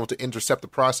just being able to intercept the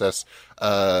process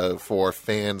for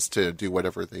fans to do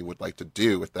whatever they would like to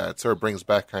do with that. Sort of brings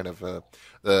back kind of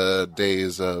the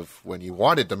days of when you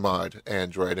wanted to mod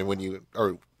Android and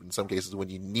or in some cases when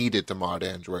you needed to mod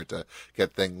Android to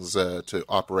get things to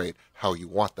operate how you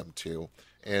want them to.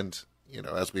 And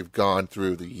as we've gone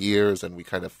through the years and we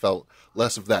kind of felt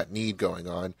less of that need going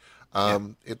on,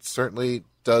 it certainly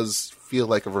does feel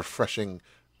like a refreshing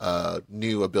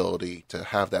new ability to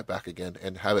have that back again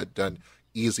and have it done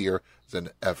easier than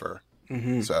ever.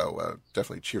 Mm-hmm. So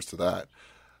definitely cheers to that.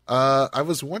 I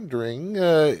was wondering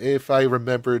if I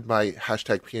remembered my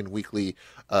 #PN Weekly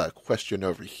question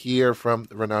over here from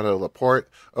Renato Laporte,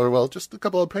 or well, just a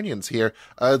couple of opinions here.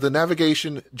 The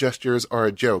navigation gestures are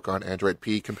a joke on Android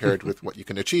P compared with what you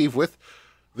can achieve with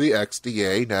the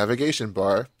XDA navigation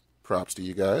bar. Props to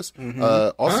you guys.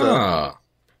 Mm-hmm.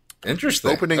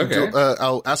 Interesting.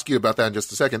 I'll ask you about that in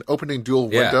just a second. Opening dual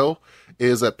window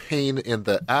is a pain in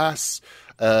the ass.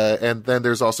 And then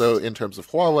there's also, in terms of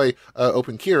Huawei,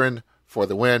 Open Kirin for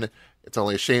the win. It's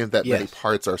only a shame that many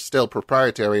parts are still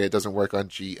proprietary. It doesn't work on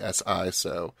GSI.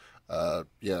 So,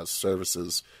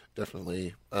 services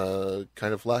definitely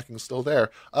kind of lacking still there.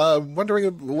 Wondering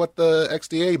what the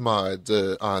XDA mod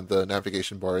on the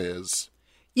navigation bar is.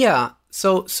 Yeah,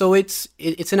 so it's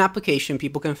an application.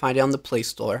 People can find it on the Play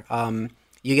Store.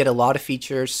 You get a lot of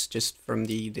features just from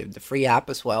the free app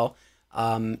as well.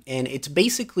 And it's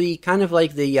basically kind of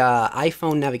like the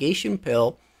iPhone navigation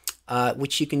pill,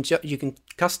 which you can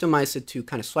customize it to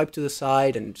kind of swipe to the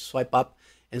side and swipe up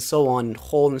and so on, and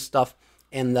hold and stuff.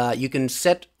 And you can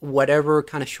set whatever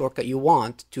kind of shortcut you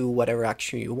want to whatever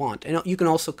action you want. And you can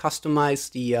also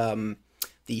customize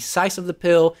the size of the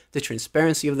pill, the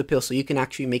transparency of the pill, so you can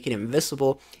actually make it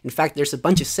invisible. In fact, there's a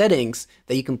bunch of settings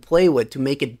that you can play with to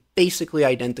make it basically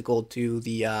identical to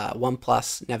the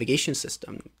OnePlus navigation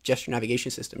system, gesture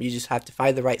navigation system. You just have to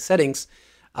find the right settings,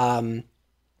 and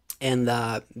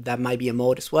that might be a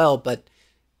mode as well. But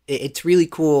it's really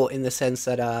cool in the sense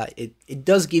that it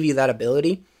does give you that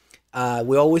ability.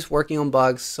 We're always working on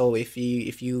bugs, so if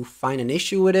you find an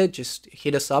issue with it, just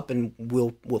hit us up and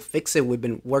we'll fix it. We've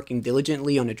been working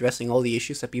diligently on addressing all the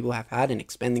issues that people have had and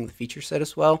expanding the feature set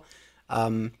as well.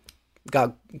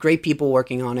 Got great people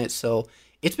working on it, so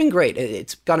it's been great.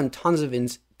 It's gotten tons of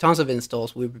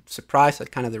installs. We were surprised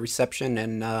at kind of the reception,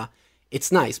 and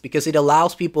it's nice because it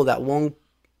allows people that won't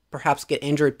perhaps get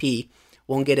Android P,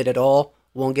 won't get it at all,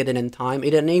 won't get it in time.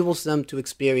 It enables them to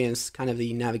experience kind of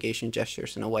the navigation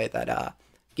gestures in a way that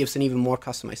gives an even more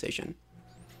customization.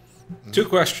 Two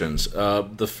questions.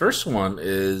 The first one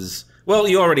is, well,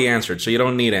 you already answered, so you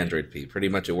don't need Android P. Pretty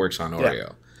much it works on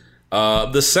Oreo.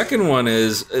 Yeah. The second one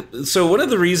is, so one of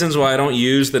the reasons why I don't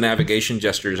use the navigation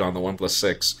gestures on the OnePlus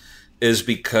 6 is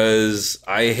because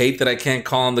I hate that I can't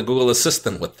call on the Google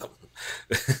Assistant with them.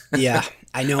 Yeah,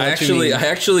 I know. I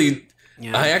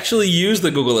actually use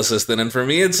the Google Assistant, and for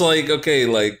me, it's like, okay,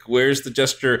 like, where's the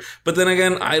gesture? But then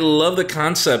again, I love the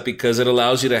concept because it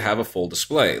allows you to have a full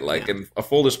display, and a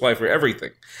full display for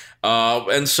everything.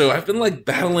 And so I've been like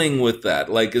battling with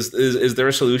that. Like, is there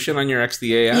a solution on your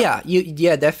XDA app?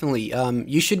 Yeah, definitely.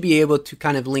 You should be able to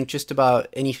kind of link just about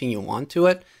anything you want to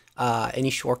it,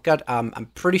 any shortcut. I'm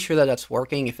pretty sure that that's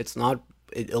working. If it's not,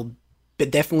 it'll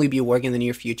definitely be working in the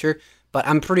near future. But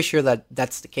I'm pretty sure that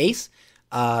that's the case.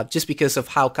 Just because of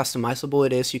how customizable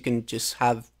it is, you can just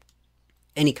have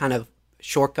any kind of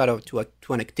shortcut to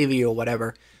an activity or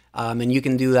whatever, and you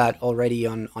can do that already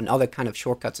on other kind of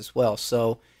shortcuts as well.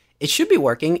 So it should be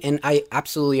working, and I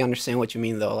absolutely understand what you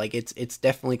mean, though. Like it's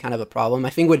definitely kind of a problem. I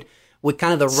think with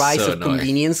kind of the rise of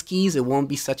convenience keys, it won't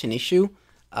be such an issue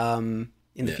in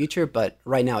the future, but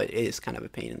right now it is kind of a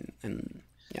pain. And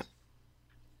yeah.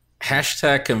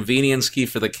 # convenience key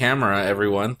for the camera,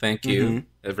 everyone. Thank you. Mm-hmm.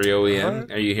 Every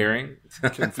OEM, Are you hearing?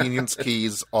 Convenience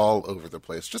keys all over the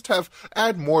place. Just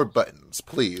add more buttons,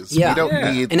 please. Yeah. We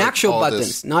don't need and actual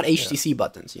buttons, not HTC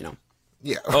buttons,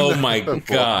 Yeah. Oh my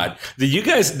god! Did you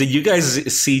guys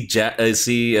see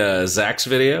Zach's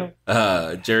video?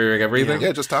 Jerry Rig Everything.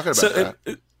 Yeah, just talking about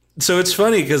that. So it's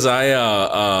funny because I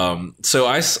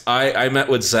met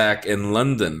with Zach in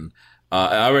London.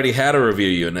 I already had a review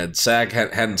unit. Zach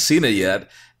hadn't seen it yet,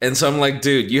 and so I'm like,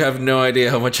 dude, you have no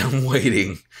idea how much I'm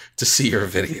waiting to see your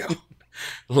video.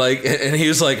 Like, and he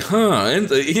was like, huh, and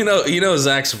you know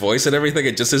Zach's voice and everything,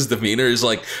 and just his demeanor is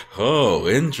like, oh,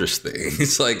 interesting.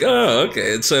 He's like, oh,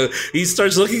 okay. And so he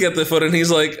starts looking at the phone and he's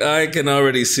like, I can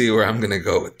already see where I'm going to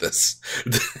go with this.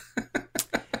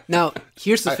 Now,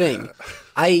 here's the thing.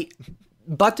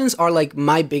 Buttons are like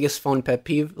my biggest phone pet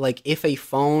peeve. Like, if a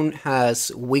phone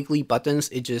has wiggly buttons,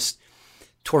 it just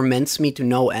torments me to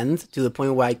no end, to the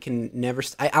point where I can never.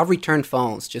 I'll return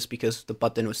phones just because the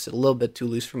button was a little bit too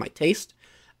loose for my taste.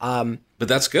 But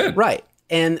that's good, right?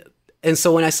 And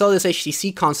so when I saw this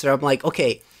HTC concert, I'm like,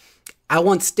 okay, I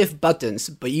want stiff buttons,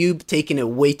 but you've taken it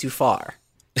way too far.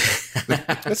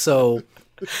 So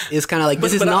it's kind of like,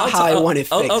 this is not how I want it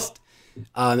fixed.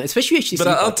 Especially HTC. But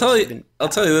I'll tell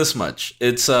you this much: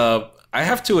 it's I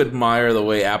have to admire the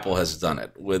way Apple has done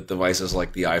it with devices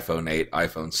like the iPhone 8,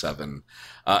 iPhone 7.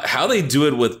 How they do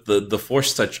it with the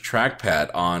Force Touch trackpad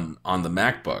on the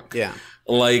MacBook. Yeah.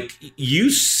 Like, you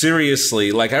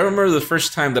seriously, like, I remember the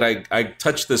first time that I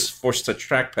touched this Force Touch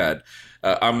trackpad.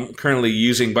 I'm currently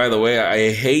using, by the way,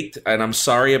 I hate, and I'm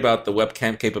sorry about the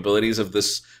webcam capabilities of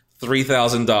this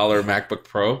 $3,000 MacBook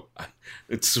Pro.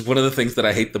 It's one of the things that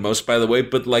I hate the most, by the way,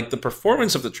 but like, the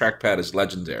performance of the trackpad is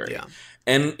legendary. Yeah.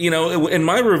 And, you know, in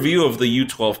my review of the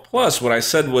U12 Plus, what I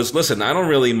said was, listen, I don't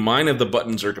really mind if the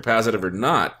buttons are capacitive or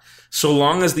not, so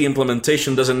long as the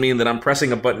implementation doesn't mean that I'm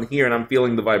pressing a button here and I'm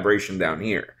feeling the vibration down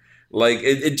here. Like,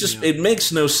 it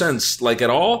makes no sense, like, at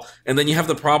all. And then you have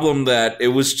the problem that it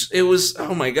was,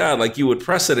 oh my God, like, you would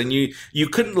press it and you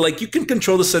couldn't, like, you can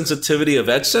control the sensitivity of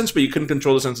EdgeSense, but you couldn't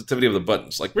control the sensitivity of the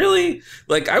buttons. Like, really?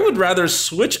 Like, I would rather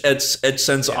switch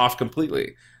EdgeSense off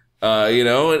completely. You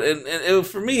know, and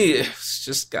for me, it's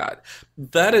just, God,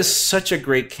 that is such a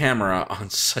great camera on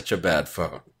such a bad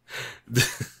phone.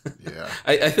 Yeah.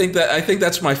 I think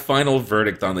that's my final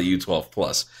verdict on the U12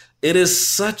 Plus. It is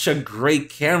such a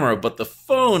great camera, but the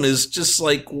phone is just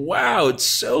like, wow, it's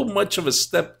so much of a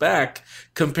step back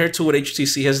compared to what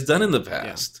HTC has done in the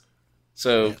past. Yeah.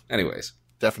 So, anyways.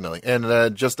 Definitely.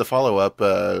 And just to follow up,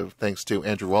 thanks to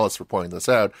Andrew Wallace for pointing this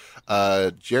out,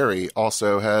 Jerry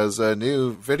also has a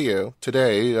new video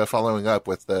today following up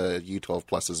with the U12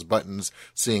 Plus's buttons,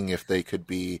 seeing if they could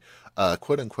be,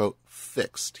 quote-unquote,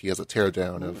 fixed. He has a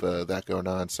teardown of that going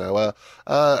on. So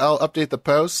I'll update the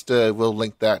post. We'll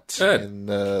link that in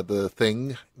the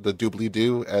thing, the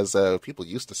doobly-doo, as people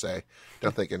used to say.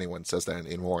 Don't think anyone says that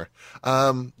anymore.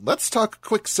 Let's talk a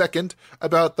quick second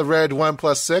about the Red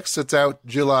OnePlus 6. It's out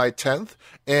July 10th,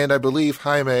 and I believe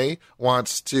Jaime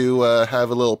wants to have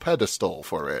a little pedestal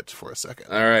for it for a second.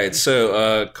 All right,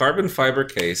 so carbon fiber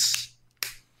case.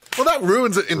 Well, that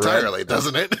ruins it entirely, right?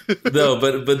 Doesn't it? No,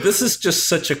 but this is just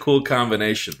such a cool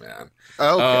combination, man.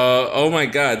 Okay. Oh my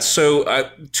God.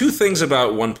 So two things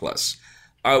about OnePlus.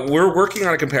 We're working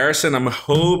on a comparison. I'm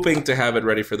hoping to have it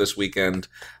ready for this weekend.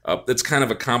 It's kind of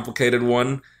a complicated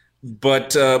one.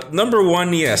 But number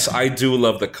one, yes, I do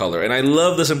love the color. And I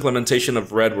love this implementation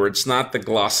of red where it's not the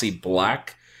glossy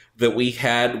black that we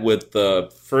had with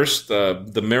the first,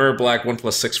 the mirror black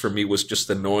OnePlus 6 for me was just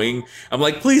annoying. I'm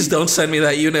like, please don't send me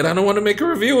that unit. I don't want to make a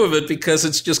review of it because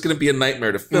it's just going to be a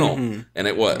nightmare to film. Mm-hmm. And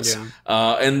it was.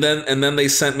 Yeah. And then they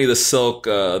sent me the silk,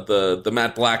 the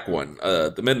matte black one,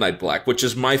 the midnight black, which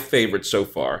is my favorite so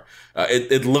far.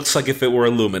 It looks like if it were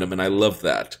aluminum, and I love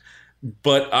that.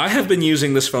 But I have been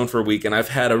using this phone for a week, and I've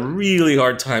had a really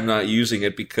hard time not using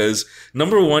it because,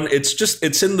 number one, it's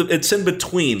in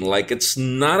between. Like, it's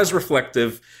not as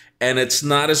reflective and it's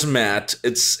not as matte.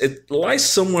 It lies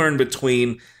somewhere in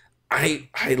between. I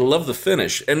love the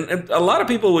finish, and a lot of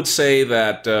people would say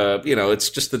that it's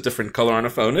just a different color on a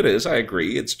phone. It is. I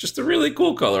agree. It's just a really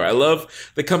cool color. I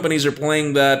love the companies are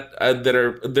playing that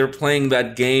they're playing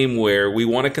that game where we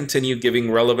want to continue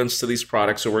giving relevance to these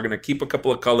products. So we're going to keep a couple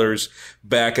of colors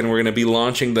back, and we're going to be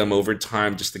launching them over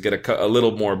time just to get a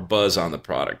little more buzz on the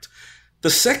product. The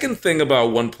second thing about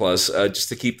OnePlus, just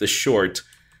to keep this short.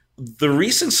 The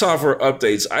recent software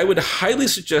updates, I would highly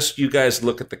suggest you guys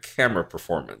look at the camera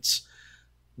performance.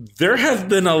 There have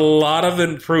been a lot of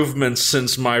improvements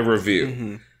since my review.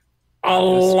 Mm-hmm. A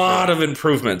lot of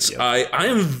improvements. Yep. I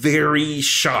am very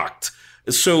shocked.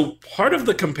 So part of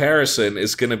the comparison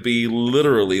is going to be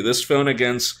literally this phone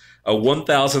against a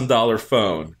 $1,000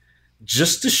 phone,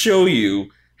 just to show you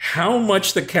how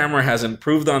much the camera has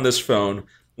improved on this phone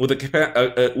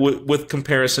with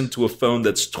comparison to a phone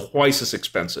that's twice as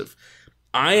expensive.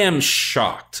 I am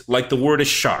shocked. Like, the word is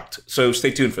shocked. So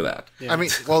stay tuned for that. Yeah. I mean,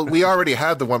 well, we already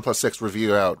had the OnePlus 6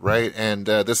 review out, right? And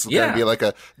this is going to be like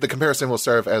the comparison will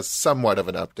serve as somewhat of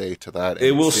an update to that.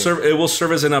 It will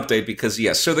serve as an update because,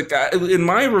 yes. So in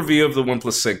my review of the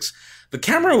OnePlus 6, the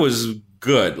camera was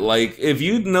good. Like, if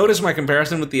you notice my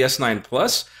comparison with the S9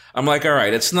 Plus, I'm like, all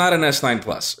right, it's not an S9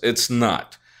 Plus. It's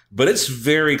not. But it's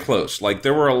very close. Like,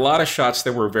 there were a lot of shots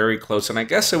that were very close. And I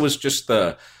guess it was just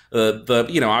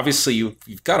obviously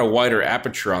you've got a wider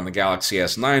aperture on the Galaxy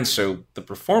S9, so the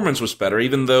performance was better,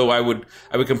 even though I would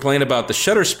complain about the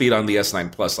shutter speed on the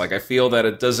S9 Plus. Like, I feel that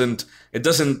it doesn't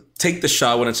take the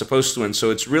shot when it's supposed to, and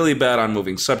so it's really bad on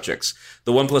moving subjects.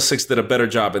 The OnePlus 6 did a better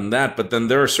job in that, but then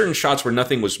there are certain shots where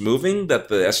nothing was moving that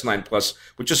the S9 Plus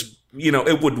would just,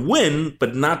 it would win,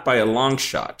 but not by a long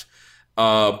shot.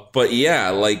 But yeah,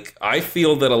 like, I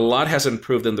feel that a lot has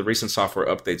improved in the recent software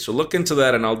updates. So look into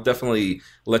that, and I'll definitely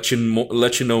let you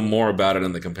know more about it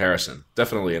in the comparison.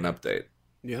 Definitely an update.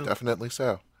 Yeah, definitely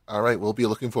so. All right, we'll be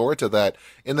looking forward to that.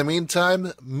 In the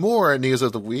meantime, more news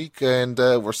of the week, and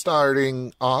we're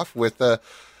starting off with the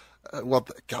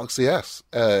Galaxy S,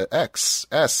 X,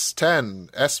 S10,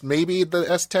 S, maybe the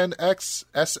S10X,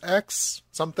 SX,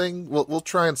 something. We'll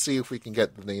try and see if we can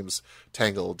get the names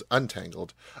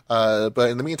untangled. But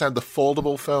in the meantime, the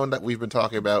foldable phone that we've been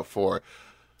talking about for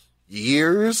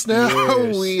years now,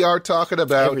 we are talking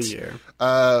about every year.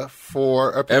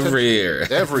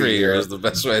 Every year is the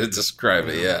best way to describe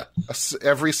it. Yeah,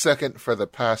 every second for the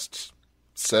past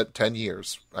 10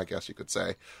 years, I guess you could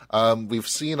say. We've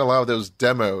seen a lot of those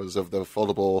demos of the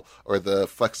foldable or the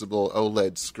flexible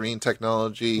OLED screen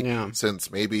technology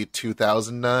since maybe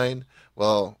 2009.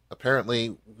 Well,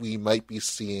 apparently we might be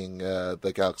seeing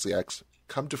the Galaxy X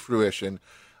come to fruition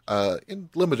in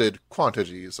limited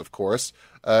quantities, of course,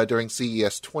 during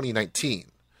CES 2019.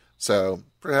 So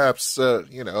perhaps,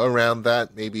 around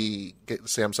that, maybe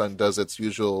Samsung does its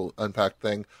usual unpacked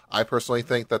thing. I personally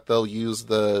think that they'll use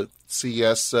the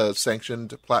CES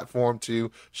sanctioned platform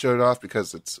to show it off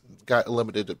because it's got a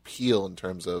limited appeal in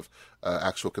terms of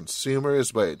actual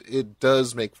consumers, but it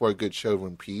does make for a good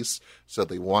showroom piece, so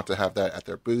they want to have that at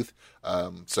their booth.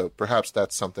 So perhaps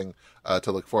that's something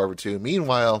to look forward to.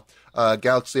 Meanwhile,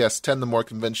 Galaxy S10, the more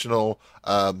conventional,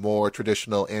 more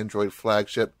traditional Android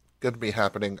flagship, going to be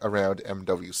happening around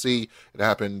MWC. It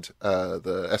happened,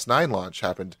 the S9 launch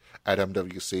happened at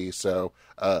MWC, so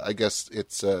I guess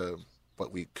it's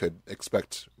what we could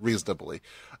expect reasonably.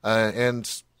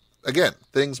 And again,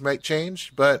 things might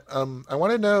change, but I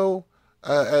want to know,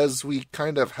 as we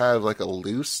kind of have like a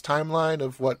loose timeline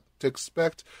of what to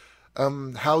expect,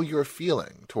 how you're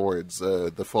feeling towards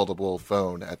the foldable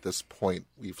phone at this point.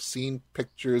 We've seen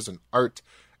pictures and art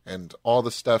and all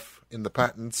the stuff in the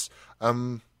patents.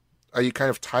 Are you kind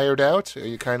of tired out? Are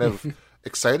you kind of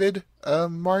excited,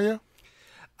 Mario?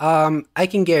 I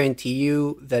can guarantee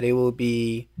you that it will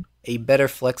be a better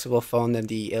flexible phone than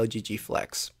the LG G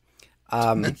Flex.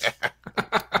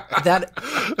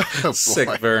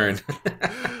 Sick burn.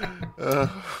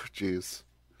 Oh, jeez.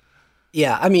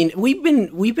 Yeah, I mean, we've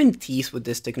been teased with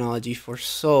this technology for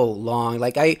so long.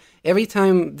 Like, every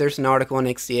time there's an article on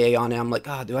XDA on it, I'm like,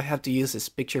 do I have to use this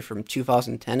picture from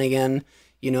 2010 again?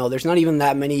 There's not even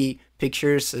that many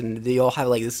pictures, and they all have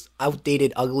like this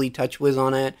outdated, ugly TouchWiz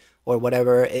on it or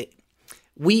whatever.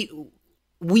 We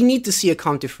need to see it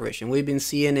come to fruition. We've been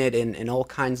seeing it in all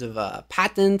kinds of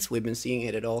patents. We've been seeing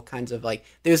it at all kinds of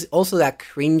there's also that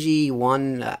cringy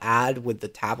one ad with the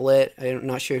tablet. I'm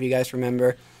not sure if you guys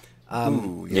remember. I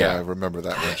remember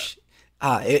that. Gosh,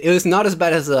 it was not as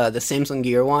bad as the Samsung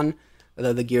Gear one,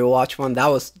 the Gear Watch one. That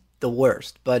was the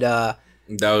worst, but.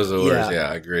 That was the worst. Yeah,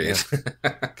 I agree. Gosh,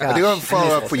 I do have a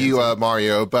follow-up for you,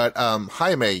 Mario, but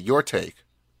Jaime, your take.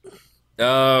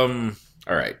 All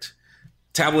right.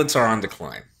 Tablets are on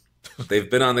decline. They've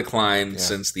been on decline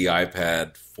since the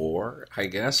iPad 4, I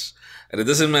guess. And it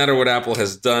doesn't matter what Apple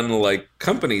has done. Like,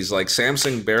 companies like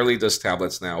Samsung barely does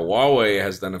tablets now. Huawei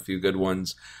has done a few good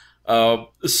ones.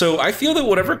 So I feel that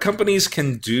whatever companies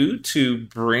can do to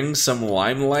bring some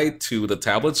limelight to the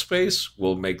tablet space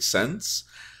will make sense.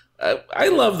 I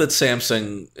love that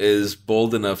Samsung is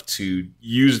bold enough to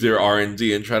use their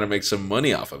R&D and try to make some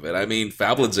money off of it. I mean,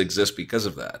 phablets exist because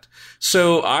of that.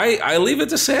 So I leave it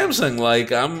to Samsung. Like,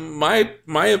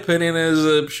 my opinion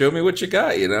is, show me what you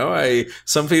got.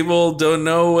 Some people don't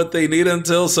know what they need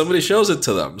until somebody shows it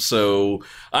to them. So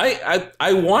I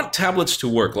want tablets to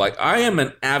work. Like, I am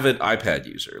an avid iPad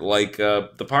user. Like,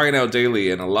 the Power Now Daily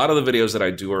and a lot of the videos that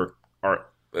I do are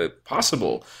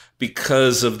possible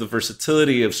because of the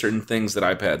versatility of certain things that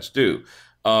iPads do.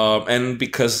 and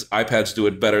because iPads do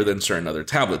it better than certain other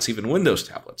tablets, even Windows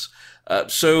tablets.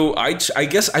 So I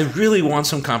guess I really want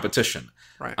some competition.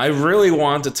 Right. I really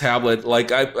want a tablet.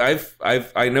 Like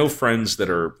I know friends that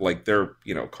are like they're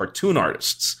cartoon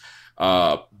artists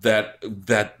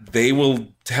that they will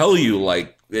tell you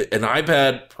like an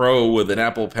iPad Pro with an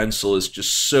Apple Pencil is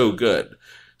just so good.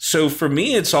 So for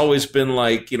me, it's always been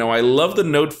like, I love the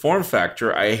Note form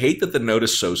factor. I hate that the Note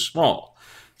is so small.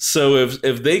 So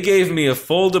if they gave me a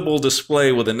foldable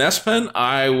display with an S Pen,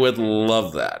 I would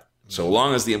love that. So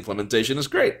long as the implementation is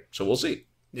great. So we'll see.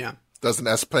 Yeah. Does an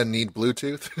S Pen need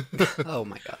Bluetooth? Oh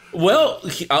my God. Well,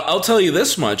 I'll tell you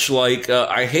this much. Like,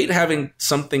 I hate having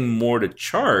something more to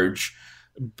charge,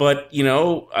 but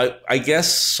I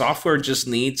guess software just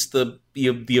needs the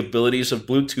abilities of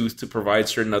Bluetooth to provide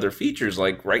certain other features.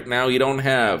 Like right now, you don't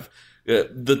have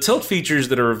the tilt features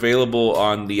that are available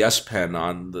on the S Pen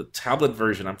on the tablet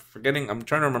version. I'm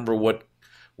trying to remember what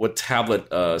tablet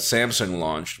Samsung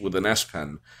launched with an S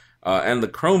Pen. And the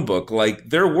Chromebook,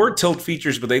 like there were tilt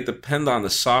features, but they depend on the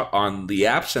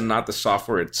apps and not the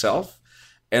software itself.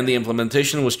 And the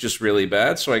implementation was just really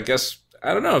bad. So I guess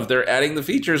I don't know if they're adding the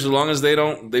features as long as they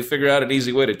figure out an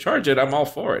easy way to charge it. I'm all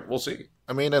for it. We'll see.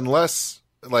 I mean, unless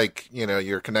like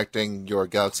you're connecting your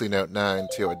Galaxy Note 9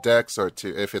 to a DeX, or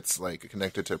if it's like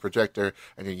connected to a projector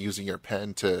and you're using your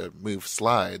pen to move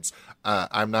slides.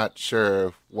 I'm not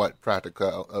sure what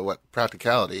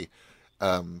practicality.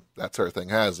 That sort of thing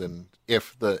has, and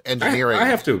if the engineering, I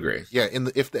have to agree. Yeah,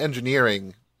 if the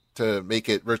engineering to make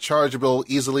it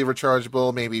easily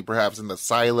rechargeable, maybe perhaps in the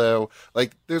silo,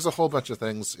 like there's a whole bunch of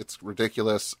things. It's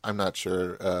ridiculous. I'm not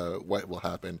sure what will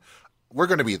happen. We're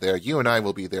going to be there. You and I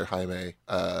will be there, Jaime,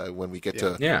 when we get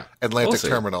to Atlantic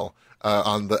Terminal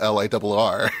on the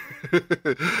LIRR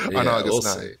on August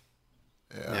 9th.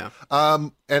 Yeah.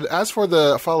 And as for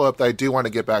the follow-up that I do want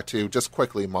to get back to just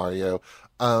quickly, Mario,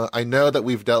 I know that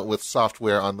we've dealt with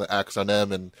software on the Axon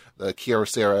M and the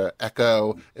Kyocera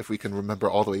Echo, if we can remember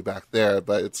all the way back there,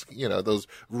 but it's, those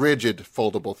rigid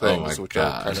foldable things, which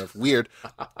are kind of weird.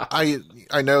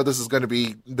 I know this is going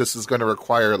to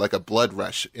require like a blood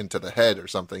rush into the head or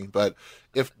something, but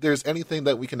if there's anything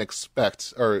that we can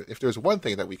expect, or if there's one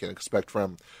thing that we can expect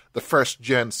from the first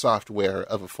gen software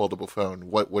of a foldable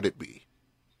phone, what would it be?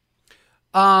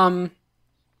 Well,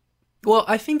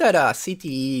 I think that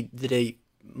CTE did a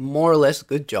more or less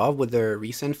good job with their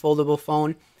recent foldable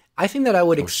phone. I think that I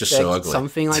would expect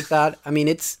something like that. I mean,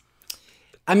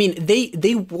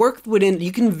 they worked within.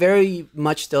 You can very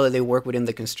much tell that they work within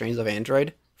the constraints of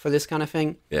Android for this kind of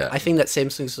thing. Yeah. I think that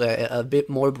Samsung's a bit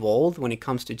more bold when it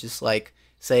comes to just like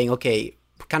saying, okay,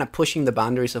 kind of pushing the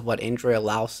boundaries of what Android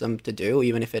allows them to do,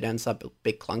 even if it ends up a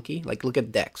bit clunky. Like look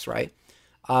at DeX, right?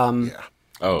 Yeah.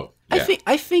 Oh. Yeah.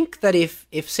 I think that if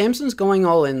Samsung's going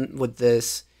all in with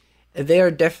this, they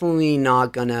are definitely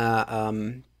not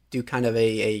gonna do kind of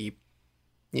a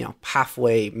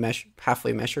halfway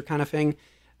measure kind of thing.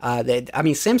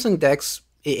 Samsung DeX,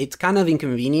 it's kind of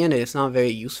inconvenient and it's not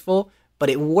very useful, but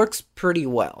it works pretty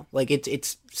well. Like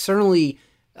it's certainly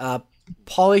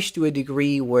polished to a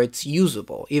degree where it's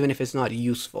usable, even if it's not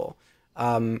useful.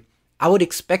 I would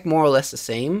expect more or less the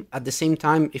same. At the same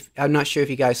time, I'm not sure if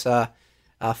you guys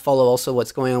follow also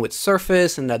what's going on with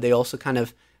Surface, and that they also kind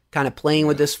of playing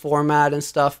with this format and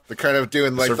stuff. They're kind of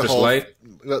doing like Surface the whole Lite?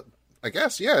 I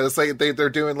guess, yeah. It's like they're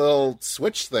doing a little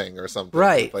Switch thing or something,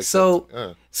 right? Like so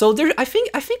there, I think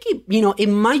it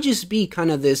might just be kind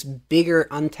of this bigger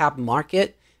untapped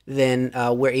market than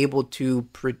we're able to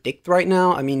predict right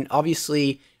now. I mean,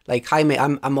 obviously, like Jaime,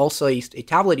 I'm also a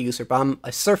tablet user, but I'm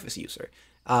a Surface user.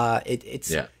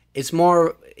 It's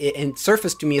more, and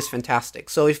Surface to me is fantastic.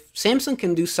 So if Samsung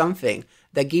can do something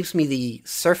that gives me the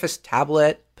Surface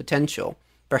tablet potential,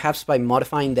 perhaps by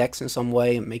modifying DeX in some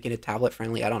way and making it tablet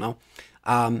friendly, I don't know,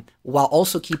 while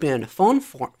also keeping it in a phone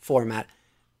format,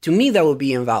 to me that would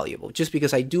be invaluable, just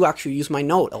because I do actually use my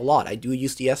Note a lot. I do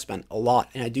use the S Pen a lot,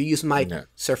 and I do use my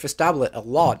Surface tablet a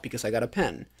lot because I got a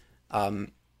pen.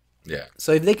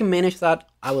 So if they can manage that,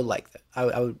 I would like that.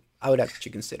 I would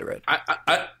actually consider it.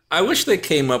 I wish they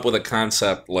came up with a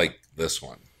concept like this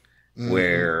one,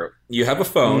 where you have a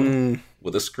phone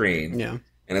with a screen,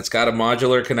 and it's got a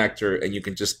modular connector, and you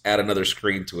can just add another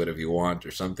screen to it if you want,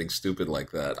 or something stupid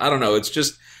like that. I don't know. It's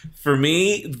just, for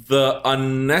me, so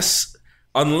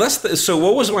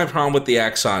what was my problem with the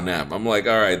Axon M? I'm like,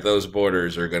 all right, those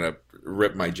borders are gonna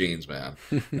rip my jeans, man.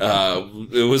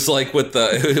 It was like with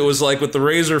the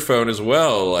Razer phone as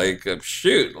well. Like,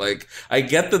 shoot, like I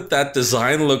get that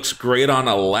design looks great on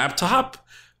a laptop,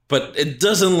 but it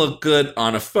doesn't look good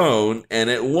on a phone, and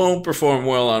it won't perform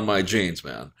well on my jeans,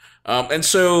 man. And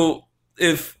so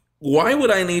if why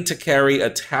would I need to carry a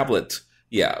tablet,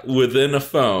 within a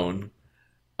phone,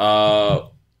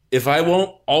 if I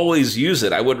won't always use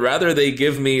it? I would rather they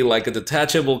give me like a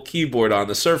detachable keyboard on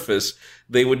the Surface.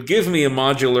 They would give me a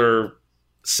modular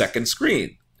second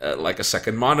screen, like a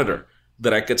second monitor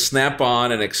that I could snap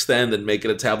on and extend and make it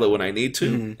a tablet when I need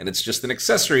to. And it's just an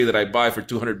accessory that I buy for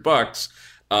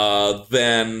 $200,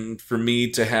 than for me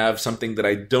to have something that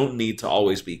I don't need to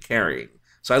always be carrying.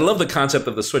 So I love the concept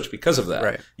of the Switch because of that.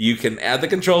 Right. You can add the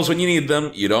controls when you need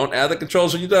them. You don't add the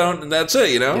controls when you don't, and that's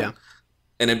it, Yeah.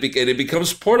 And it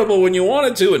becomes portable when you want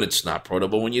it to, and it's not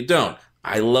portable when you don't.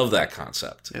 I love that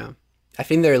concept. Yeah. I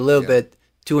think they're a little bit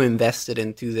too invested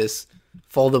into this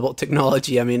foldable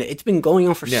technology. I mean, it's been going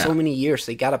on for so many years.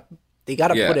 They gotta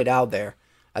put it out there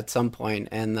at some point.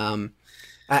 And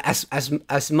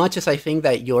as much as I think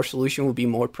that your solution would be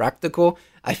more practical,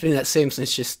 I think that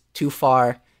Samsung's just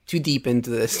too deep into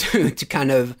this to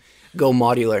kind of go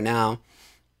modular now.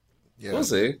 Yeah. We'll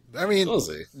see. I mean, We'll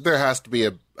see. there has to be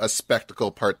a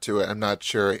spectacle part to it. I'm not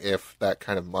sure if that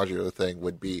kind of modular thing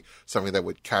would be something that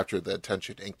would capture the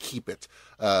attention and keep it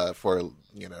for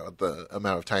the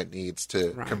amount of time it needs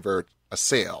to convert a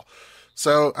sale.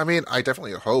 So, I mean, I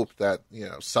definitely hope that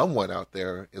someone out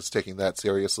there is taking that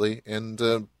seriously,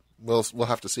 and we'll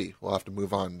have to see. We'll have to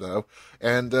move on though.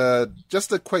 And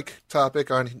just a quick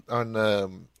topic on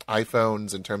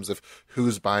iPhones in terms of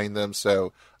who's buying them.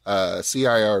 So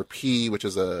CIRP, which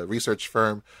is a research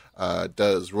firm,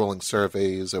 does rolling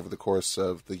surveys over the course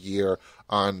of the year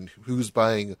on who's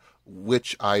buying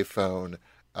which iPhone,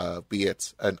 be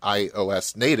it an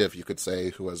iOS native, you could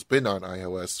say, who has been on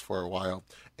iOS for a while,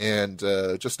 and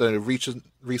just a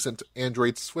recent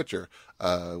Android switcher,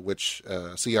 which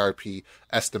CRP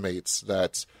estimates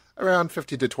that around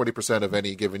 50 to 20% of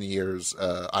any given year's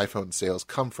iPhone sales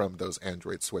come from those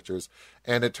Android switchers.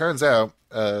 And it turns out,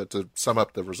 to sum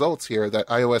up the results here, that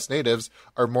iOS natives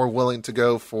are more willing to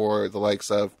go for the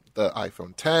likes of the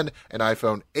iPhone 10 and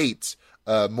iPhone 8,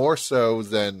 more so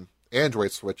than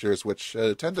Android switchers, which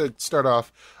tend to start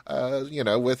off,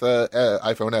 with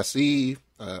iPhone SE,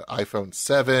 iPhone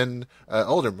 7,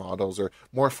 older models or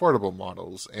more affordable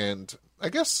models. And I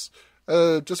guess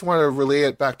just want to relay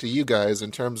it back to you guys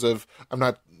in terms of, I'm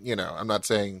not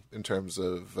saying in terms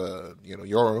of,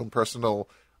 your own personal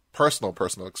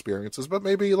experiences, but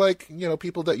maybe like,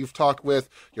 people that you've talked with,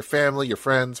 your family, your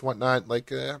friends, whatnot,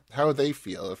 like how they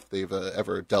feel if they've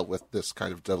ever dealt with this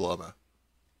kind of dilemma.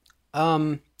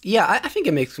 Yeah, I think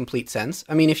it makes complete sense.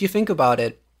 I mean, if you think about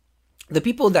it, the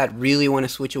people that really want to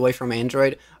switch away from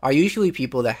Android are usually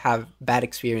people that have bad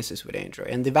experiences with Android.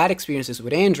 And the bad experiences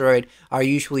with Android are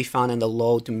usually found in the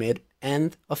low to mid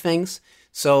end of things.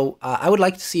 So I would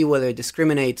like to see whether it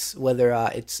discriminates, whether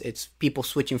it's people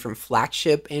switching from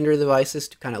flagship Android devices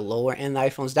to kind of lower end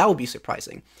iPhones. That would be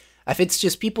surprising. If it's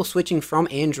just people switching from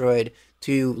Android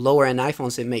to lower end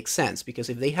iPhones, it makes sense, because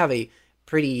if they have a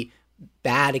pretty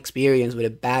bad experience with a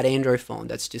bad Android phone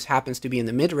that just happens to be in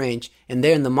the mid-range, and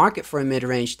they're in the market for a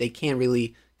mid-range, they can't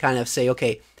really kind of say,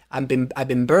 okay, I've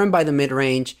been burned by the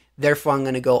mid-range, therefore I'm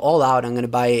going to go all out, I'm going to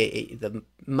buy the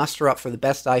muster up for the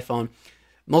best iPhone.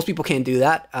 Most people can't do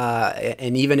that,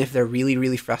 and even if they're really,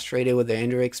 really frustrated with their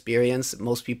Android experience,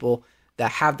 most people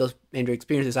that have those Android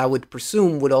experiences, I would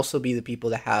presume, would also be the people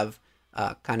that have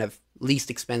kind of least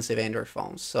expensive Android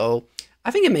phones. So I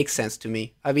think it makes sense to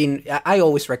me. I mean, I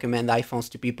always recommend iPhones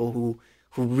to people who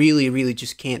really, really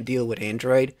just can't deal with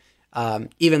Android,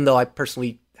 even though I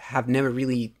personally have never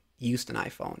really used an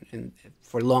iPhone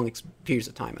for long periods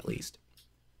of time, at least.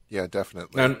 Yeah,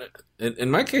 definitely. Now,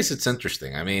 in my case, it's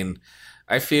interesting. I mean,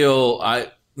 I feel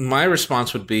my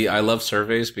response would be, I love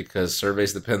surveys because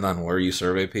surveys depend on where you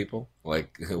survey people.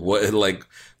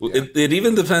 It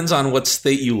even depends on what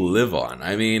state you live on.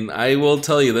 I mean, I will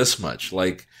tell you this much,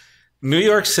 like, New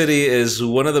York City is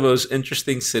one of the most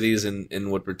interesting cities in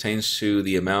what pertains to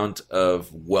the amount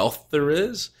of wealth there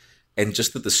is and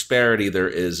just the disparity there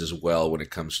is as well when it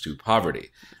comes to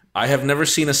poverty. I have never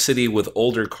seen a city with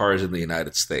older cars in the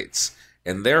United States.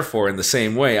 And therefore, in the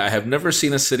same way, I have never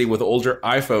seen a city with older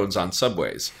iPhones on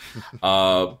subways.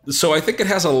 So I think it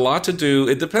has a lot to do.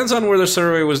 It depends on where the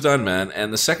survey was done, man.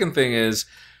 And the second thing is,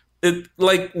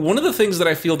 one of the things that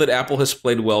I feel that Apple has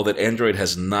played well that Android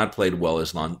has not played well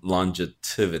is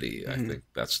longevity. I think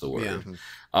that's the word.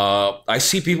 Yeah. I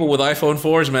see people with iPhone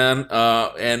 4s, man,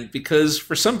 and because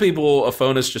for some people a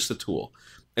phone is just a tool.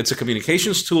 It's a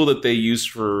communications tool that they use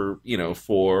for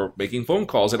making phone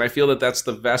calls, and I feel that that's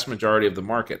the vast majority of the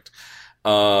market.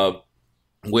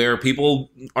 Where people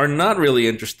are not really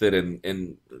interested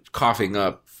in coughing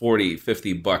up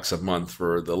 $40-$50 a month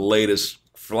for the latest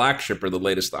flagship or the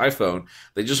latest iPhone.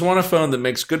 They just want a phone that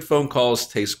makes good phone calls,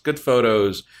 takes good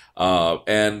photos,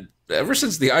 and ever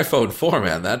since the iPhone 4,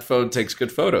 man, that phone takes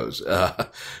good photos.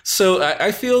 So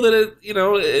I feel that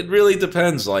it really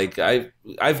depends. Like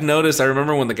I've noticed, I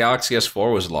remember when the Galaxy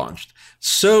S4 was launched,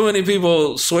 so many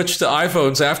people switched to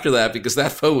iPhones after that because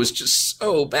that phone was just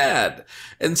so bad.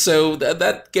 And so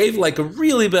that gave like a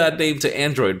really bad name to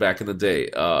Android back in the day.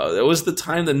 It was the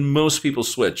time that most people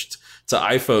switched to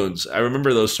iPhones. I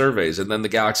remember those surveys, and then the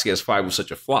Galaxy S5 was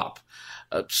such a flop.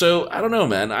 So I don't know,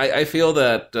 man. I feel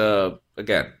that,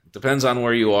 again, depends on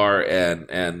where you are,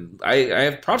 and I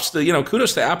have props to,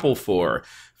 kudos to Apple for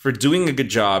doing a good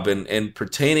job and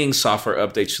pertaining software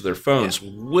updates to their phones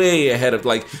way ahead of,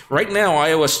 like, right now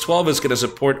iOS 12 is going to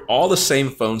support all the same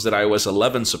phones that iOS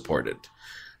 11 supported.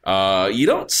 You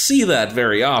don't see that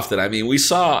very often. I mean, we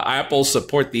saw Apple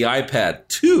support the iPad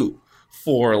 2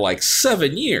 for like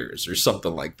 7 years or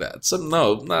something like that. So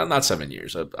no, not 7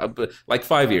 years, like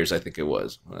 5 years, I think it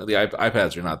was. The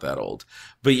iPads are not that old.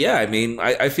 But yeah, I mean,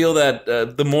 I feel that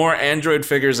the more Android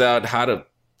figures out how to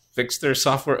fix their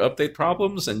software update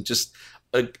problems and just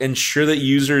ensure that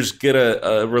users get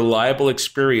a reliable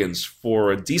experience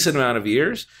for a decent amount of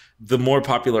years, the more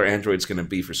popular Android's going to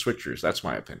be for switchers. That's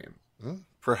my opinion.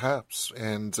 Perhaps,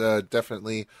 and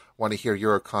definitely want to hear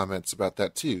your comments about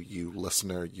that too, you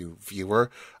listener, you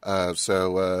viewer.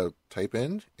 So type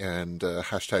in and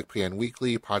hashtag PN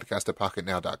Weekly, podcast at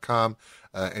pocketnow.com.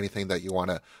 Anything that you want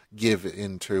to give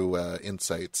into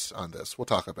insights on this. We'll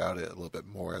talk about it a little bit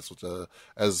more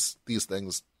as these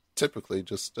things typically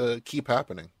just keep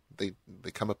happening. They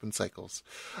come up in cycles.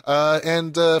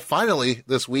 And finally,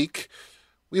 this week,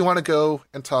 we want to go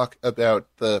and talk about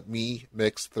the Mi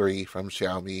Mix 3 from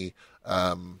Xiaomi.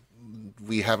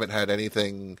 We haven't had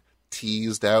anything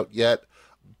teased out yet,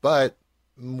 but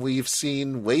we've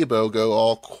seen Weibo go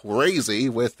all crazy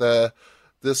with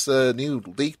this new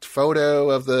leaked photo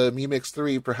of the Mi Mix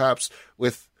 3, perhaps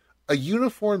with a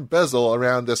uniform bezel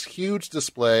around this huge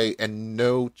display and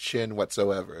no chin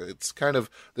whatsoever. It's kind of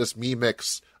this Mi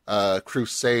Mix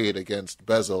crusade against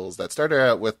bezels that started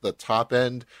out with the top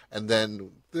end, and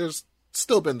then there's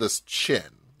still been this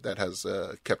chin that has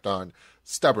kept on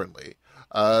stubbornly.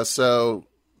 So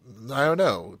I don't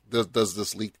know. Does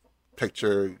this leaked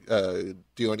picture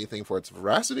do anything for its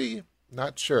veracity?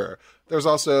 Not sure. There's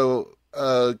also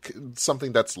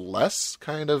something that's less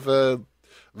kind of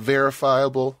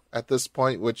verifiable at this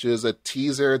point, which is a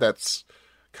teaser that's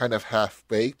kind of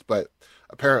half-baked, but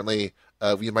apparently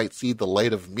we might see the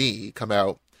Light of Me come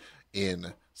out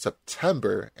in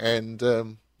September, and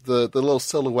the little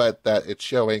silhouette that it's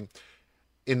showing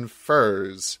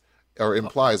implies,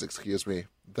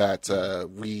 that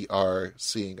we are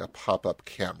seeing a pop-up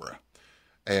camera.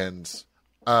 And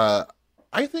I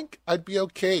think I'd be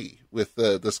okay with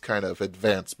this kind of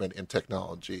advancement in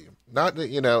technology.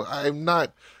 I'm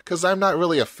not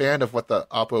really a fan of what the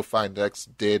Oppo Find X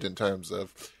did in terms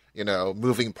of,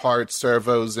 moving parts,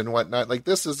 servos, and whatnot. Like,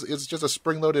 it's just a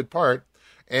spring-loaded part,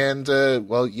 and,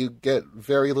 you get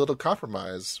very little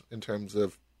compromise in terms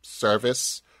of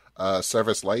service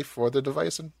life for the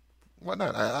device and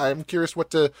whatnot. I'm curious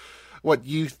what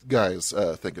you guys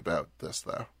think about this,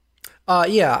 though.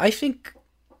 Yeah,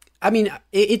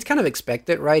 it's kind of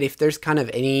expected, right? If there's kind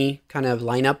of any kind of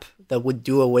lineup that would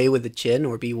do away with the chin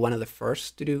or be one of the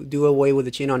first to do away with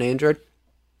the chin on Android,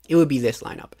 it would be this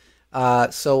lineup.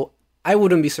 So I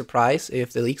wouldn't be surprised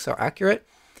if the leaks are accurate.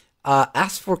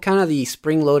 As for kind of the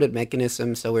spring-loaded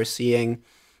mechanisms that we're seeing,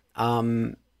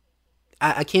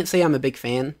 I can't say I'm a big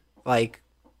fan. Like,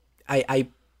 I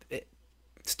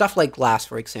stuff like glass,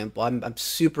 for example, I'm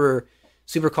super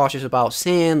cautious about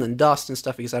sand and dust and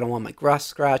stuff because I don't want my grass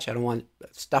scratch. I don't want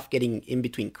stuff getting in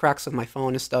between cracks of my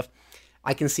phone and stuff.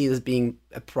 I can see this being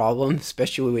a problem,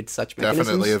 especially with such mechanisms.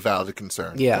 Definitely a valid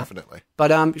concern. Yeah, definitely.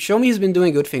 But Xiaomi has been doing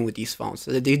a good thing with these phones.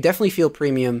 They definitely feel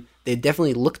premium. They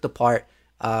definitely look the part,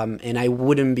 and I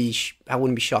wouldn't be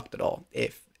shocked at all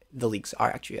if the leaks are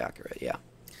actually accurate. Yeah.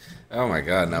 Oh my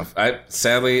God! Now,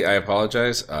 sadly, I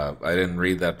apologize. I didn't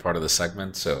read that part of the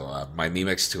segment, so my Mi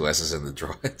Mix 2S is in the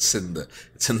drawer. It's in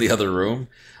the other room.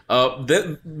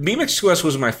 The Mi Mix 2S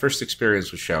was my first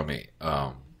experience with Xiaomi.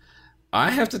 I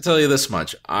have to tell you this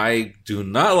much: I do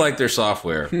not like their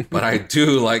software, but I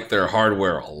do like their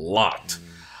hardware a lot.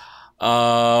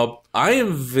 I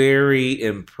am very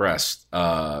impressed,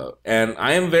 and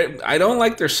I don't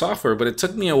like their software, but it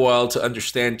took me a while to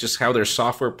understand just how their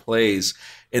software plays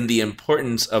and the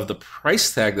importance of the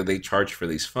price tag that they charge for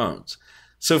these phones.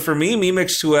 So for me, Mi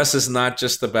Mix 2S is not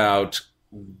just about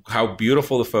how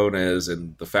beautiful the phone is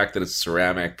and the fact that it's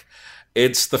ceramic.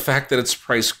 It's the fact that it's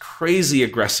priced crazy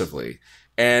aggressively.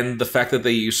 and the fact that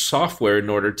they use software in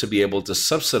order to be able to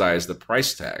subsidize the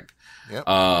price tag. Yep.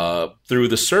 Through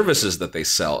the services that they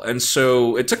sell. And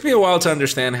so it took me a while to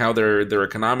understand how their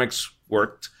economics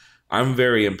worked. I'm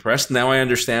very impressed. Now I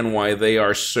understand why they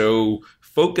are so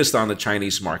focused on the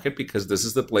Chinese market, because this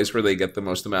is the place where they get the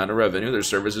most amount of revenue. Their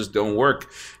services don't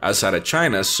work outside of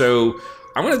China. So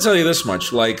I'm going to tell you this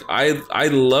much. Like, I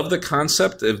love the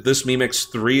concept. If this Mi Mix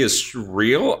 3 is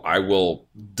real, I will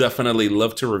definitely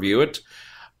love to review it.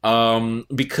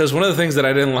 Because one of the things that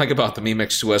I didn't like about the Mi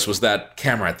Mix 2S was that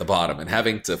camera at the bottom and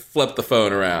having to flip the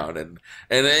phone around, and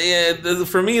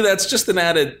for me that's just an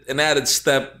added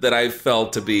step that I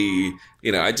felt to be,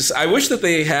 I wish that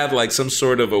they had like some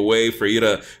sort of a way for you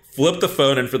to flip the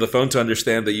phone and for the phone to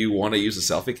understand that you want to use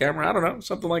a selfie camera. I don't know,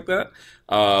 something like that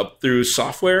through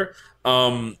software.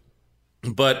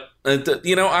 But I've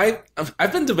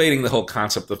been debating the whole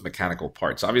concept of mechanical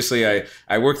parts. Obviously,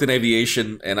 I worked in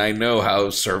aviation, and I know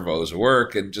how servos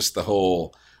work and just the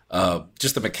whole,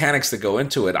 just the mechanics that go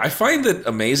into it. I find it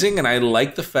amazing, and I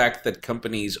like the fact that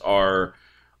companies are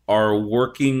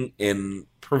working in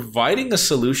providing a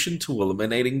solution to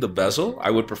eliminating the bezel. I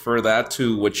would prefer that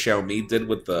to what Xiaomi did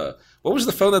with what was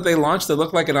the phone that they launched that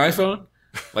looked like an iPhone,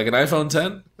 like an iPhone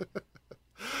 10?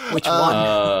 Which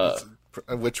one?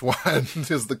 Which one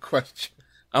is the question?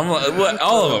 I'm like, what?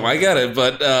 All of them, I get it,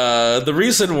 but the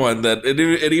recent one that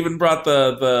it even brought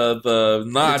the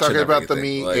notch. You're talking about the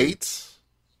Mi 8?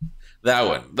 That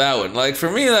one. Like, for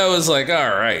me, that was like, all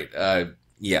right,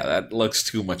 yeah, that looks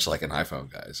too much like an iPhone,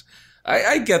 guys.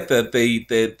 I get that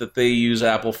they use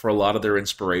Apple for a lot of their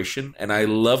inspiration, and I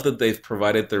love that they've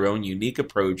provided their own unique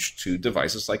approach to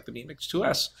devices like the Mi Mix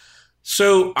 2S.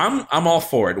 So I'm all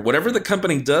for it. Whatever the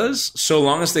company does, so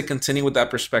long as they continue with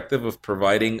that perspective of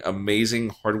providing amazing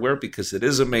hardware, because it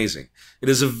is amazing. It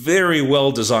is a very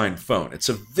well-designed phone. It's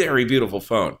a very beautiful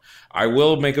phone. I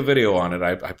will make a video on it,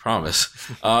 I promise.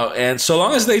 And so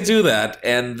long as they do that,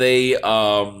 and they,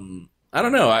 I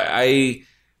don't know,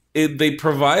 they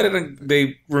provided,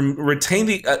 they retain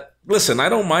the. Listen, I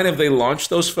don't mind if they launch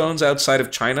those phones outside of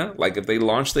China. Like if they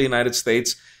launch the United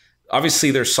States.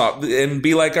 Obviously, they're and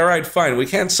be like, all right, fine, we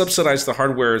can't subsidize the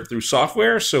hardware through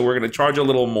software, so we're going to charge a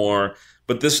little more.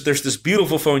 But there's this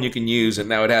beautiful phone you can use, and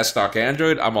now it has stock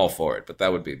Android. I'm all for it, but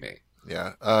that would be me.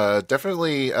 Yeah,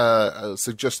 definitely a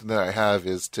suggestion that I have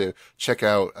is to check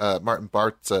out Martin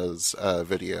Bartza's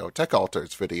video,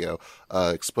 TechAlter's video,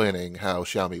 explaining how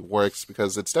Xiaomi works,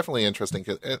 because it's definitely interesting.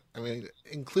 I mean,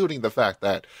 including the fact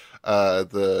that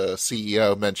the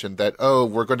CEO mentioned that,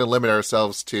 we're going to limit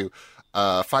ourselves to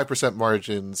 5%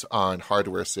 margins on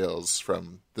hardware sales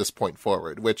from this point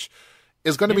forward, which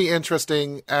is going to be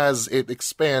interesting as it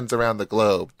expands around the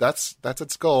globe. That's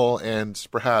its goal, and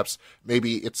perhaps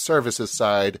maybe its services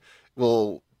side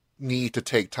will need to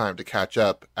take time to catch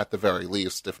up at the very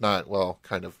least. If not, well,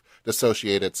 kind of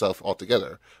dissociate itself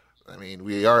altogether. I mean,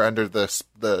 we are under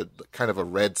the kind of a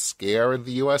red scare in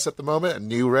the U.S. at the moment, a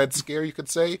new red scare, you could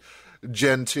say,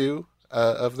 Gen 2.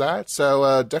 Of that.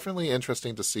 So definitely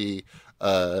interesting to see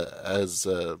as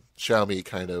Xiaomi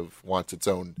kind of wants its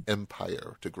own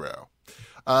empire to grow.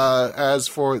 As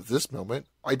for this moment,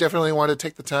 I definitely want to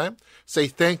take the time, say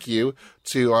thank you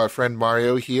to our friend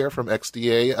Mario here from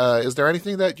XDA. Is there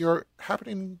anything that you're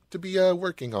happening to be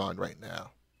working on right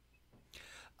now?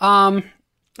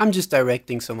 I'm just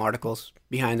directing some articles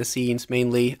behind the scenes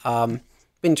mainly.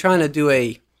 Been trying to do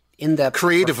a in-depth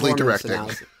creatively directing.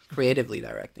 Analysis. Creatively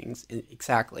directing,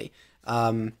 exactly.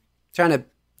 Trying to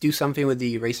do something with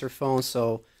the Razer phone,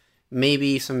 so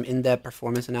maybe some in-depth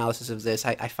performance analysis of this.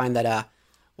 I find that a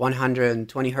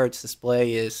 120 hertz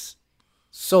display is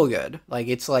so good. Like,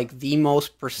 it's like the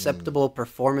most perceptible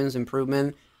performance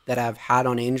improvement that I've had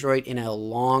on Android in a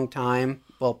long time.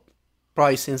 Well,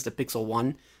 probably since the Pixel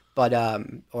 1, but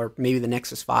or maybe the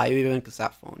Nexus 5 even, because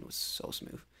that phone was so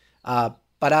smooth.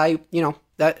 But I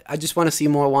just want to see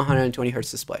more 120 hertz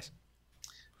displays.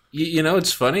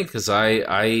 It's funny because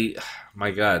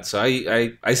my God, so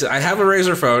I have a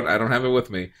Razer phone. I don't have it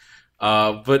with me,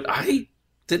 but I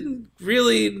didn't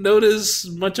really notice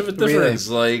much of a difference.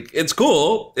 Really? Like, it's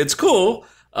cool,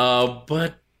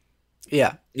 but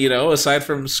yeah, aside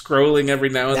from scrolling every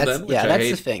now and then, which that's I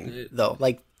hate, the thing, though.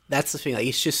 Like, that's the thing. Like,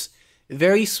 it's just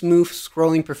very smooth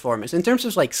scrolling performance in terms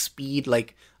of like speed.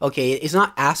 Like, okay, it's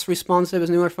not as responsive as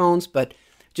newer phones, but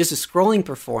just the scrolling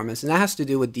performance, and that has to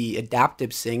do with the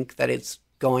adaptive sync that it's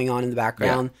going on in the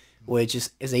background, which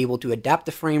is able to adapt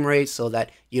the frame rate so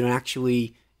that you don't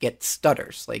actually get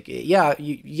stutters. Like, yeah,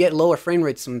 you get lower frame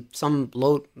rates, some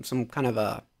kind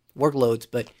of workloads,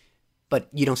 but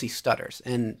you don't see stutters.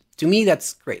 And to me,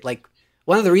 that's great. Like,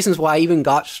 one of the reasons why I even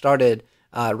got started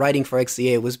writing for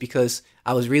XDA was because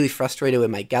I was really frustrated with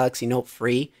my Galaxy Note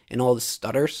 3 and all the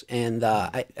stutters, and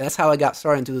that's how I got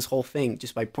started into this whole thing,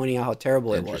 just by pointing out how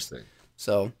terrible it was.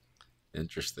 So.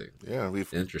 Interesting. Yeah,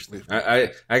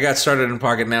 I got started in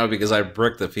Pocket Now because I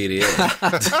bricked the PDA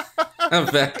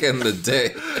back in the day.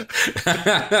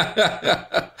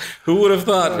 Who would have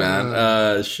thought,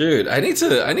 man? Shoot, I need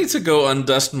to go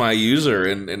undust my user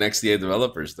in XDA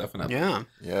developers. Definitely.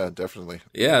 Yeah, definitely.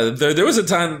 Yeah, there was a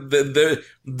time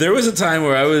there was a time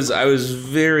where I was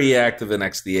very active in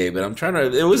XDA, but I'm trying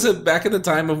to. It was back in the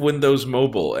time of Windows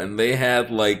Mobile, and they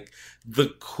had like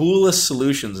the coolest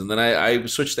solutions, and then I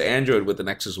switched to Android with the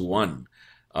Nexus 1.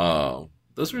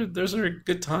 Those are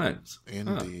good times.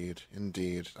 Indeed.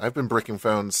 I've been bricking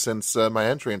phones since my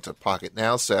entry into Pocket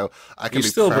Now, so I can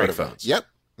still brick phones. Yep.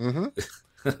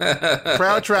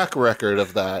 Proud track record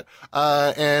of that.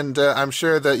 And I'm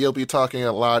sure that you'll be talking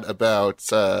a lot about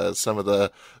some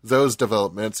of those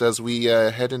developments as we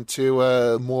head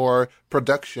into more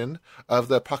production of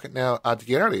the Pocket Now a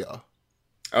diario.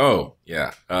 Oh,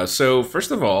 yeah. So first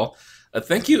of all,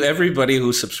 thank you everybody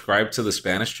who subscribed to the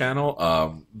Spanish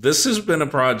channel. This has been a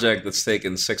project that's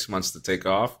taken 6 months to take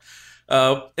off.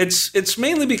 It's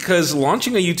mainly because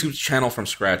launching a YouTube channel from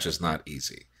scratch is not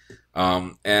easy.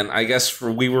 And I guess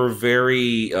we were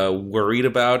very worried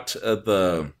about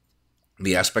the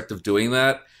aspect of doing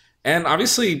that. And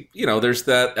obviously, there's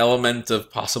that element of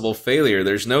possible failure.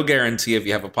 There's no guarantee if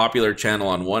you have a popular channel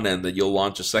on one end that you'll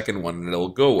launch a second one and it'll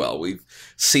go well. We've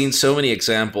seen so many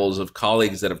examples of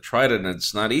colleagues that have tried it and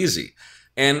it's not easy.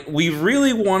 And we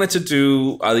really wanted to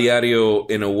do a diario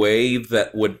in a way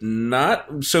that would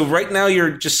not... So right now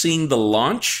you're just seeing the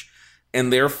launch,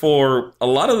 and therefore a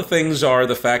lot of the things are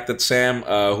the fact that Sam,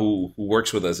 who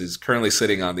works with us, is currently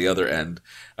sitting on the other end.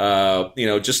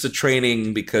 Just the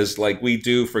training, because like we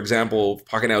do, for example,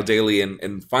 Pocket Now Daily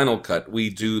and Final Cut, we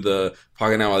do the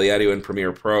Pocket Now Diario in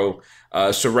Premiere Pro.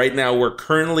 So right now we're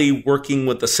currently working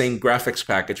with the same graphics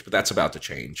package, but that's about to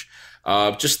change.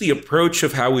 Just the approach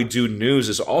of how we do news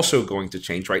is also going to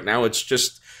change. Right now it's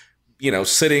just,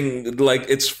 sitting, like,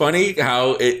 it's funny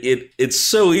how it's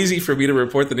so easy for me to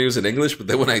report the news in English, but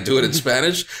then when I do it in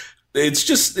Spanish, it's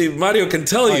just, Mario can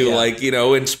tell you, like,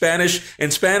 in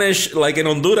Spanish, like in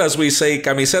Honduras, we say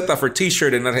camiseta for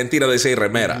t-shirt. In Argentina, they say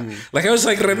remera. Like, I was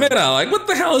like, remera, like, what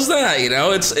the hell is that?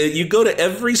 You go to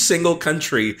every single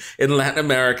country in Latin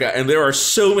America, and there are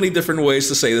so many different ways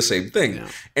to say the same thing. Yeah.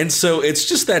 And so it's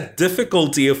just that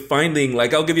difficulty of finding,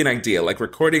 like, I'll give you an idea. Like,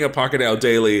 recording a Pocket Now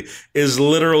Daily is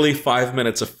literally 5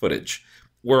 minutes of footage.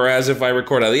 Whereas if I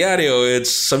record a diario,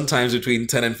 it's sometimes between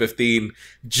 10 and 15,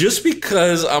 just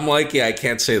because I'm like, I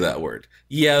can't say that word.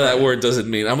 Yeah, that word doesn't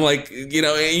mean. I'm like,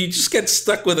 you just get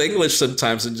stuck with English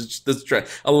sometimes, and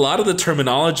a lot of the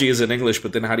terminology is in English,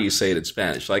 but then how do you say it in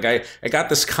Spanish? Like I got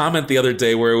this comment the other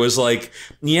day where it was like,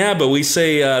 yeah, but we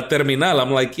say terminal.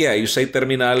 I'm like, yeah, you say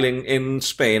terminal in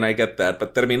Spain. I get that,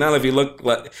 but terminal, if you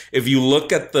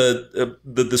look at the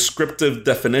descriptive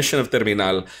definition of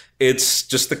terminal, it's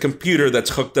just the computer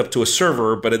that's hooked up to a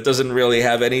server, but it doesn't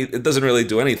really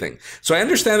do anything. So I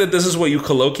understand that this is what you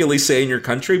colloquially say in your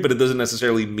country, but it doesn't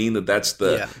necessarily mean that that's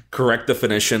the correct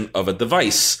definition of a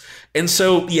device. And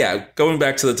so, going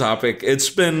back to the topic, it's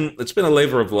been a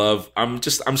labor of love. I'm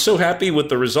so happy with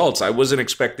the results. I wasn't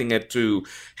expecting it to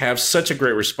have such a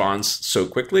great response so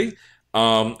quickly.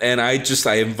 And I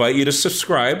invite you to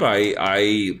subscribe.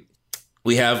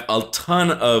 We have a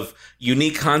ton of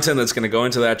unique content that's going to go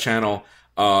into that channel,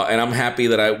 and I'm happy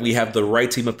that we have the right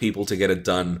team of people to get it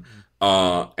done.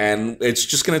 And it's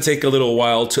just going to take a little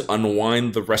while to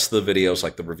unwind the rest of the videos,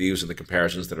 like the reviews and the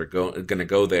comparisons that are going to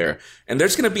go there. And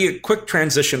there's going to be a quick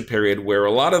transition period where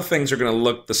a lot of things are going to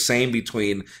look the same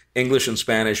between English and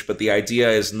Spanish, but the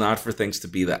idea is not for things to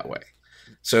be that way.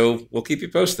 So we'll keep you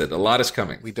posted. A lot is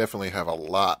coming. We definitely have a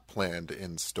lot planned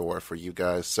in store for you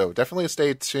guys. So definitely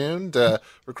stay tuned.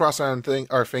 We're crossing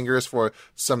our fingers for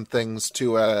some things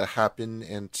to happen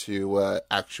and to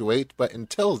actuate. But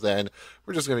until then,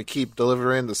 we're just going to keep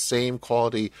delivering the same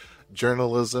quality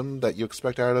journalism that you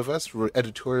expect out of us,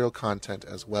 editorial content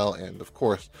as well. And, of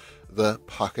course, the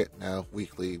Pocket Now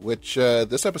Weekly, which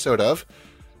this episode of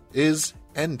is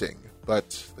ending.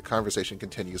 But the conversation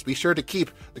continues. Be sure to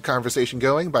keep the conversation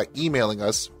going by emailing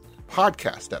us,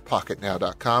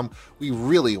 podcast@pocketnow.com. We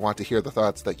really want to hear the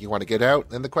thoughts that you want to get out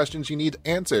and the questions you need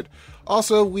answered.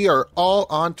 Also, we are all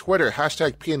on Twitter,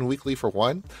 #PNWeekly for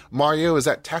one. Mario is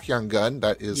at Tachyon,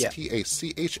 that is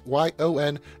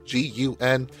TACHYONGUN.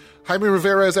 Jaime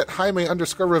Rivera is at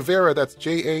Jaime_Rivera, that's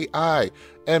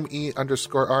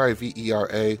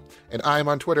JAIME_RIVERA. And I'm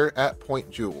on Twitter at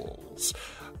PointJules.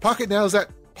 Pocket Now is at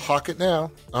Pocket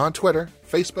Now on Twitter,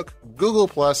 Facebook, Google+,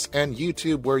 and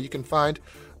YouTube, where you can find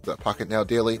the Pocket Now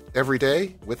Daily every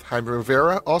day with Jaime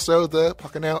Rivera. Also, the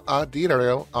Pocket Now a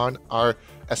Diario on our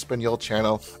Espanol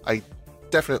channel. I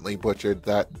definitely butchered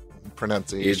that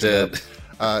pronunciation. You did.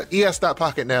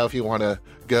 Es.pocketnow if you want to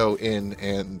go in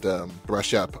and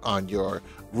brush up on your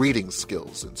reading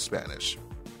skills in Spanish.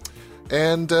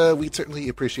 And we certainly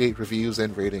appreciate reviews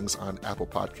and ratings on Apple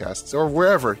Podcasts or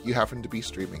wherever you happen to be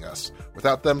streaming us.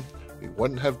 Without them, we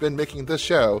wouldn't have been making this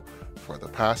show for the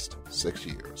past 6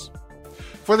 years.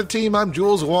 For the team, I'm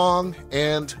Jules Wong,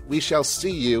 and we shall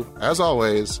see you, as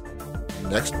always,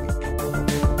 next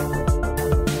week.